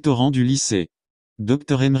post-doctorants du lycée.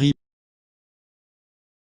 Dr Emery.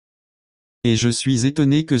 Et je suis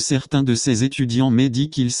étonné que certains de ces étudiants m'aient dit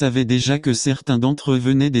qu'ils savaient déjà que certains d'entre eux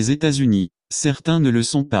venaient des États-Unis. Certains ne le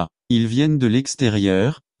sont pas. Ils viennent de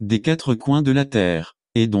l'extérieur, des quatre coins de la Terre.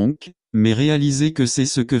 Et donc, mais réaliser que c'est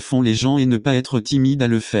ce que font les gens et ne pas être timide à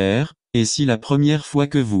le faire, et si la première fois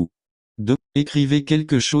que vous écrivez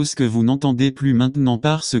quelque chose que vous n'entendez plus maintenant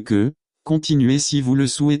parce que, continuez si vous le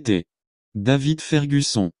souhaitez. David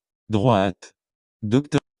Ferguson. Droite.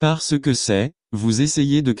 Docteur. Parce que c'est, vous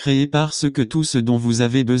essayez de créer parce que tout ce dont vous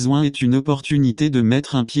avez besoin est une opportunité de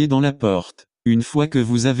mettre un pied dans la porte. Une fois que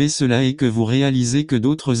vous avez cela et que vous réalisez que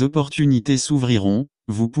d'autres opportunités s'ouvriront,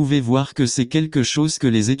 vous pouvez voir que c'est quelque chose que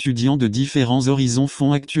les étudiants de différents horizons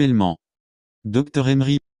font actuellement. Dr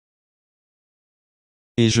Emery.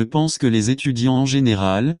 Et je pense que les étudiants en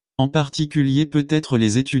général, en particulier peut-être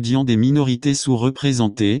les étudiants des minorités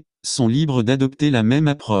sous-représentées, sont libres d'adopter la même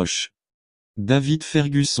approche. David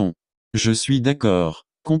Ferguson. Je suis d'accord,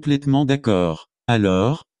 complètement d'accord.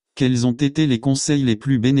 Alors, quels ont été les conseils les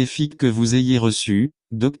plus bénéfiques que vous ayez reçus,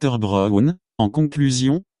 Dr Brown? En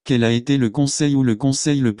conclusion, quel a été le conseil ou le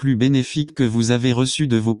conseil le plus bénéfique que vous avez reçu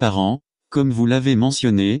de vos parents? Comme vous l'avez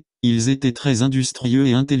mentionné, ils étaient très industrieux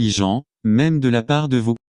et intelligents, même de la part de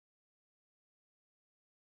vos...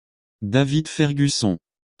 David Ferguson.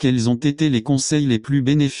 Quels ont été les conseils les plus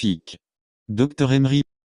bénéfiques? Dr Emery.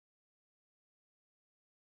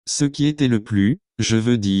 Ce qui était le plus, je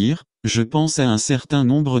veux dire, je pense à un certain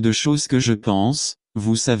nombre de choses que je pense,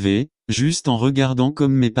 vous savez, juste en regardant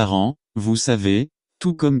comme mes parents, vous savez,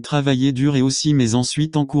 tout comme travailler dur et aussi mais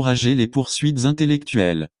ensuite encourager les poursuites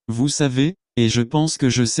intellectuelles, vous savez, et je pense que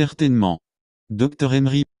je certainement. Dr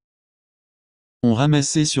Emery. On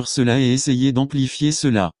ramassait sur cela et essayait d'amplifier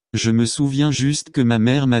cela. Je me souviens juste que ma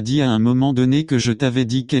mère m'a dit à un moment donné que je t'avais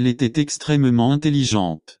dit qu'elle était extrêmement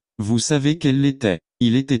intelligente. Vous savez qu'elle l'était.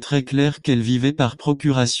 Il était très clair qu'elle vivait par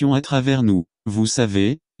procuration à travers nous. Vous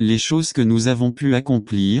savez, les choses que nous avons pu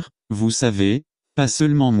accomplir, vous savez, pas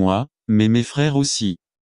seulement moi, mais mes frères aussi.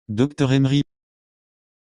 Dr Emery.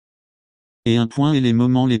 Et un point et les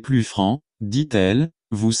moments les plus francs, dit-elle,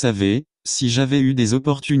 vous savez, si j'avais eu des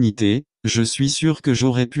opportunités, je suis sûr que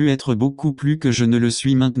j'aurais pu être beaucoup plus que je ne le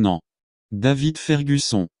suis maintenant. David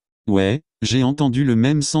Ferguson. Ouais, j'ai entendu le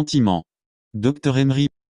même sentiment. Dr Emery.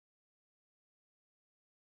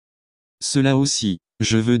 Cela aussi,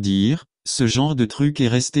 je veux dire, ce genre de truc est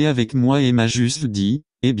resté avec moi et m'a juste dit,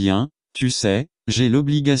 eh bien, tu sais, j'ai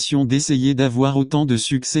l'obligation d'essayer d'avoir autant de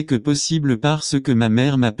succès que possible parce que ma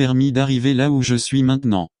mère m'a permis d'arriver là où je suis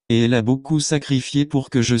maintenant, et elle a beaucoup sacrifié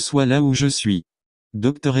pour que je sois là où je suis.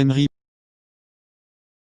 Dr Emery.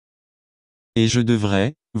 Et je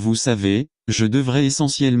devrais, vous savez, je devrais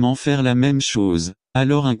essentiellement faire la même chose.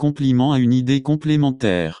 Alors un compliment à une idée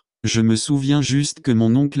complémentaire. Je me souviens juste que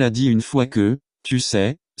mon oncle a dit une fois que, tu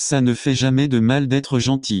sais, ça ne fait jamais de mal d'être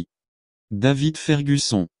gentil. David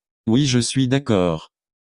Ferguson. Oui, je suis d'accord.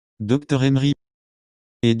 Dr Emery.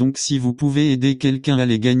 Et donc si vous pouvez aider quelqu'un à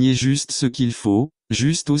les gagner juste ce qu'il faut,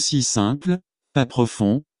 juste aussi simple, pas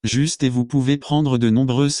profond, juste et vous pouvez prendre de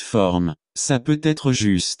nombreuses formes. Ça peut être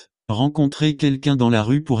juste rencontrer quelqu'un dans la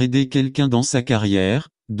rue pour aider quelqu'un dans sa carrière,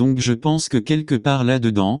 donc je pense que quelque part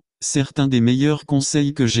là-dedans, certains des meilleurs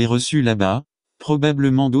conseils que j'ai reçus là-bas,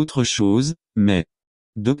 probablement d'autres choses, mais...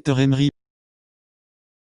 Dr Emery.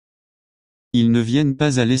 Ils ne viennent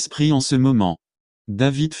pas à l'esprit en ce moment.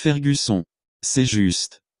 David Ferguson. C'est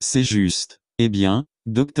juste. C'est juste. Eh bien,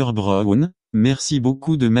 Dr Brown, merci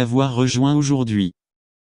beaucoup de m'avoir rejoint aujourd'hui.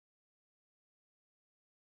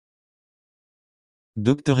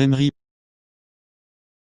 Dr Emery.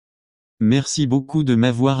 Merci beaucoup de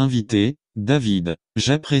m'avoir invité, David.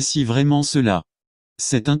 J'apprécie vraiment cela.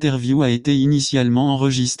 Cette interview a été initialement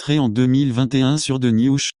enregistrée en 2021 sur The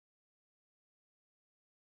News.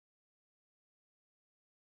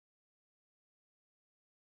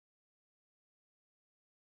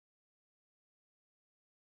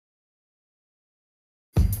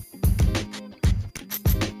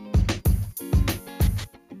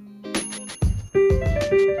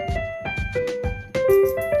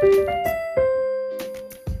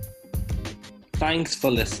 Thanks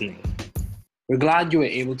for listening. We're glad you were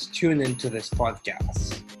able to tune into this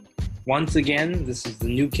podcast. Once again, this is The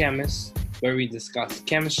New Chemist, where we discuss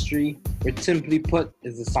chemistry, which simply put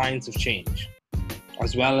is the science of change,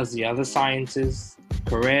 as well as the other sciences,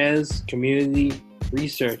 careers, community,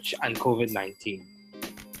 research, and COVID-19.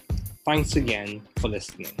 Thanks again for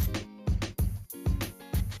listening.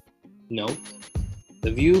 Note,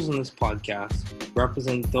 the views on this podcast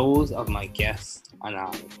represent those of my guests and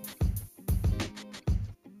I.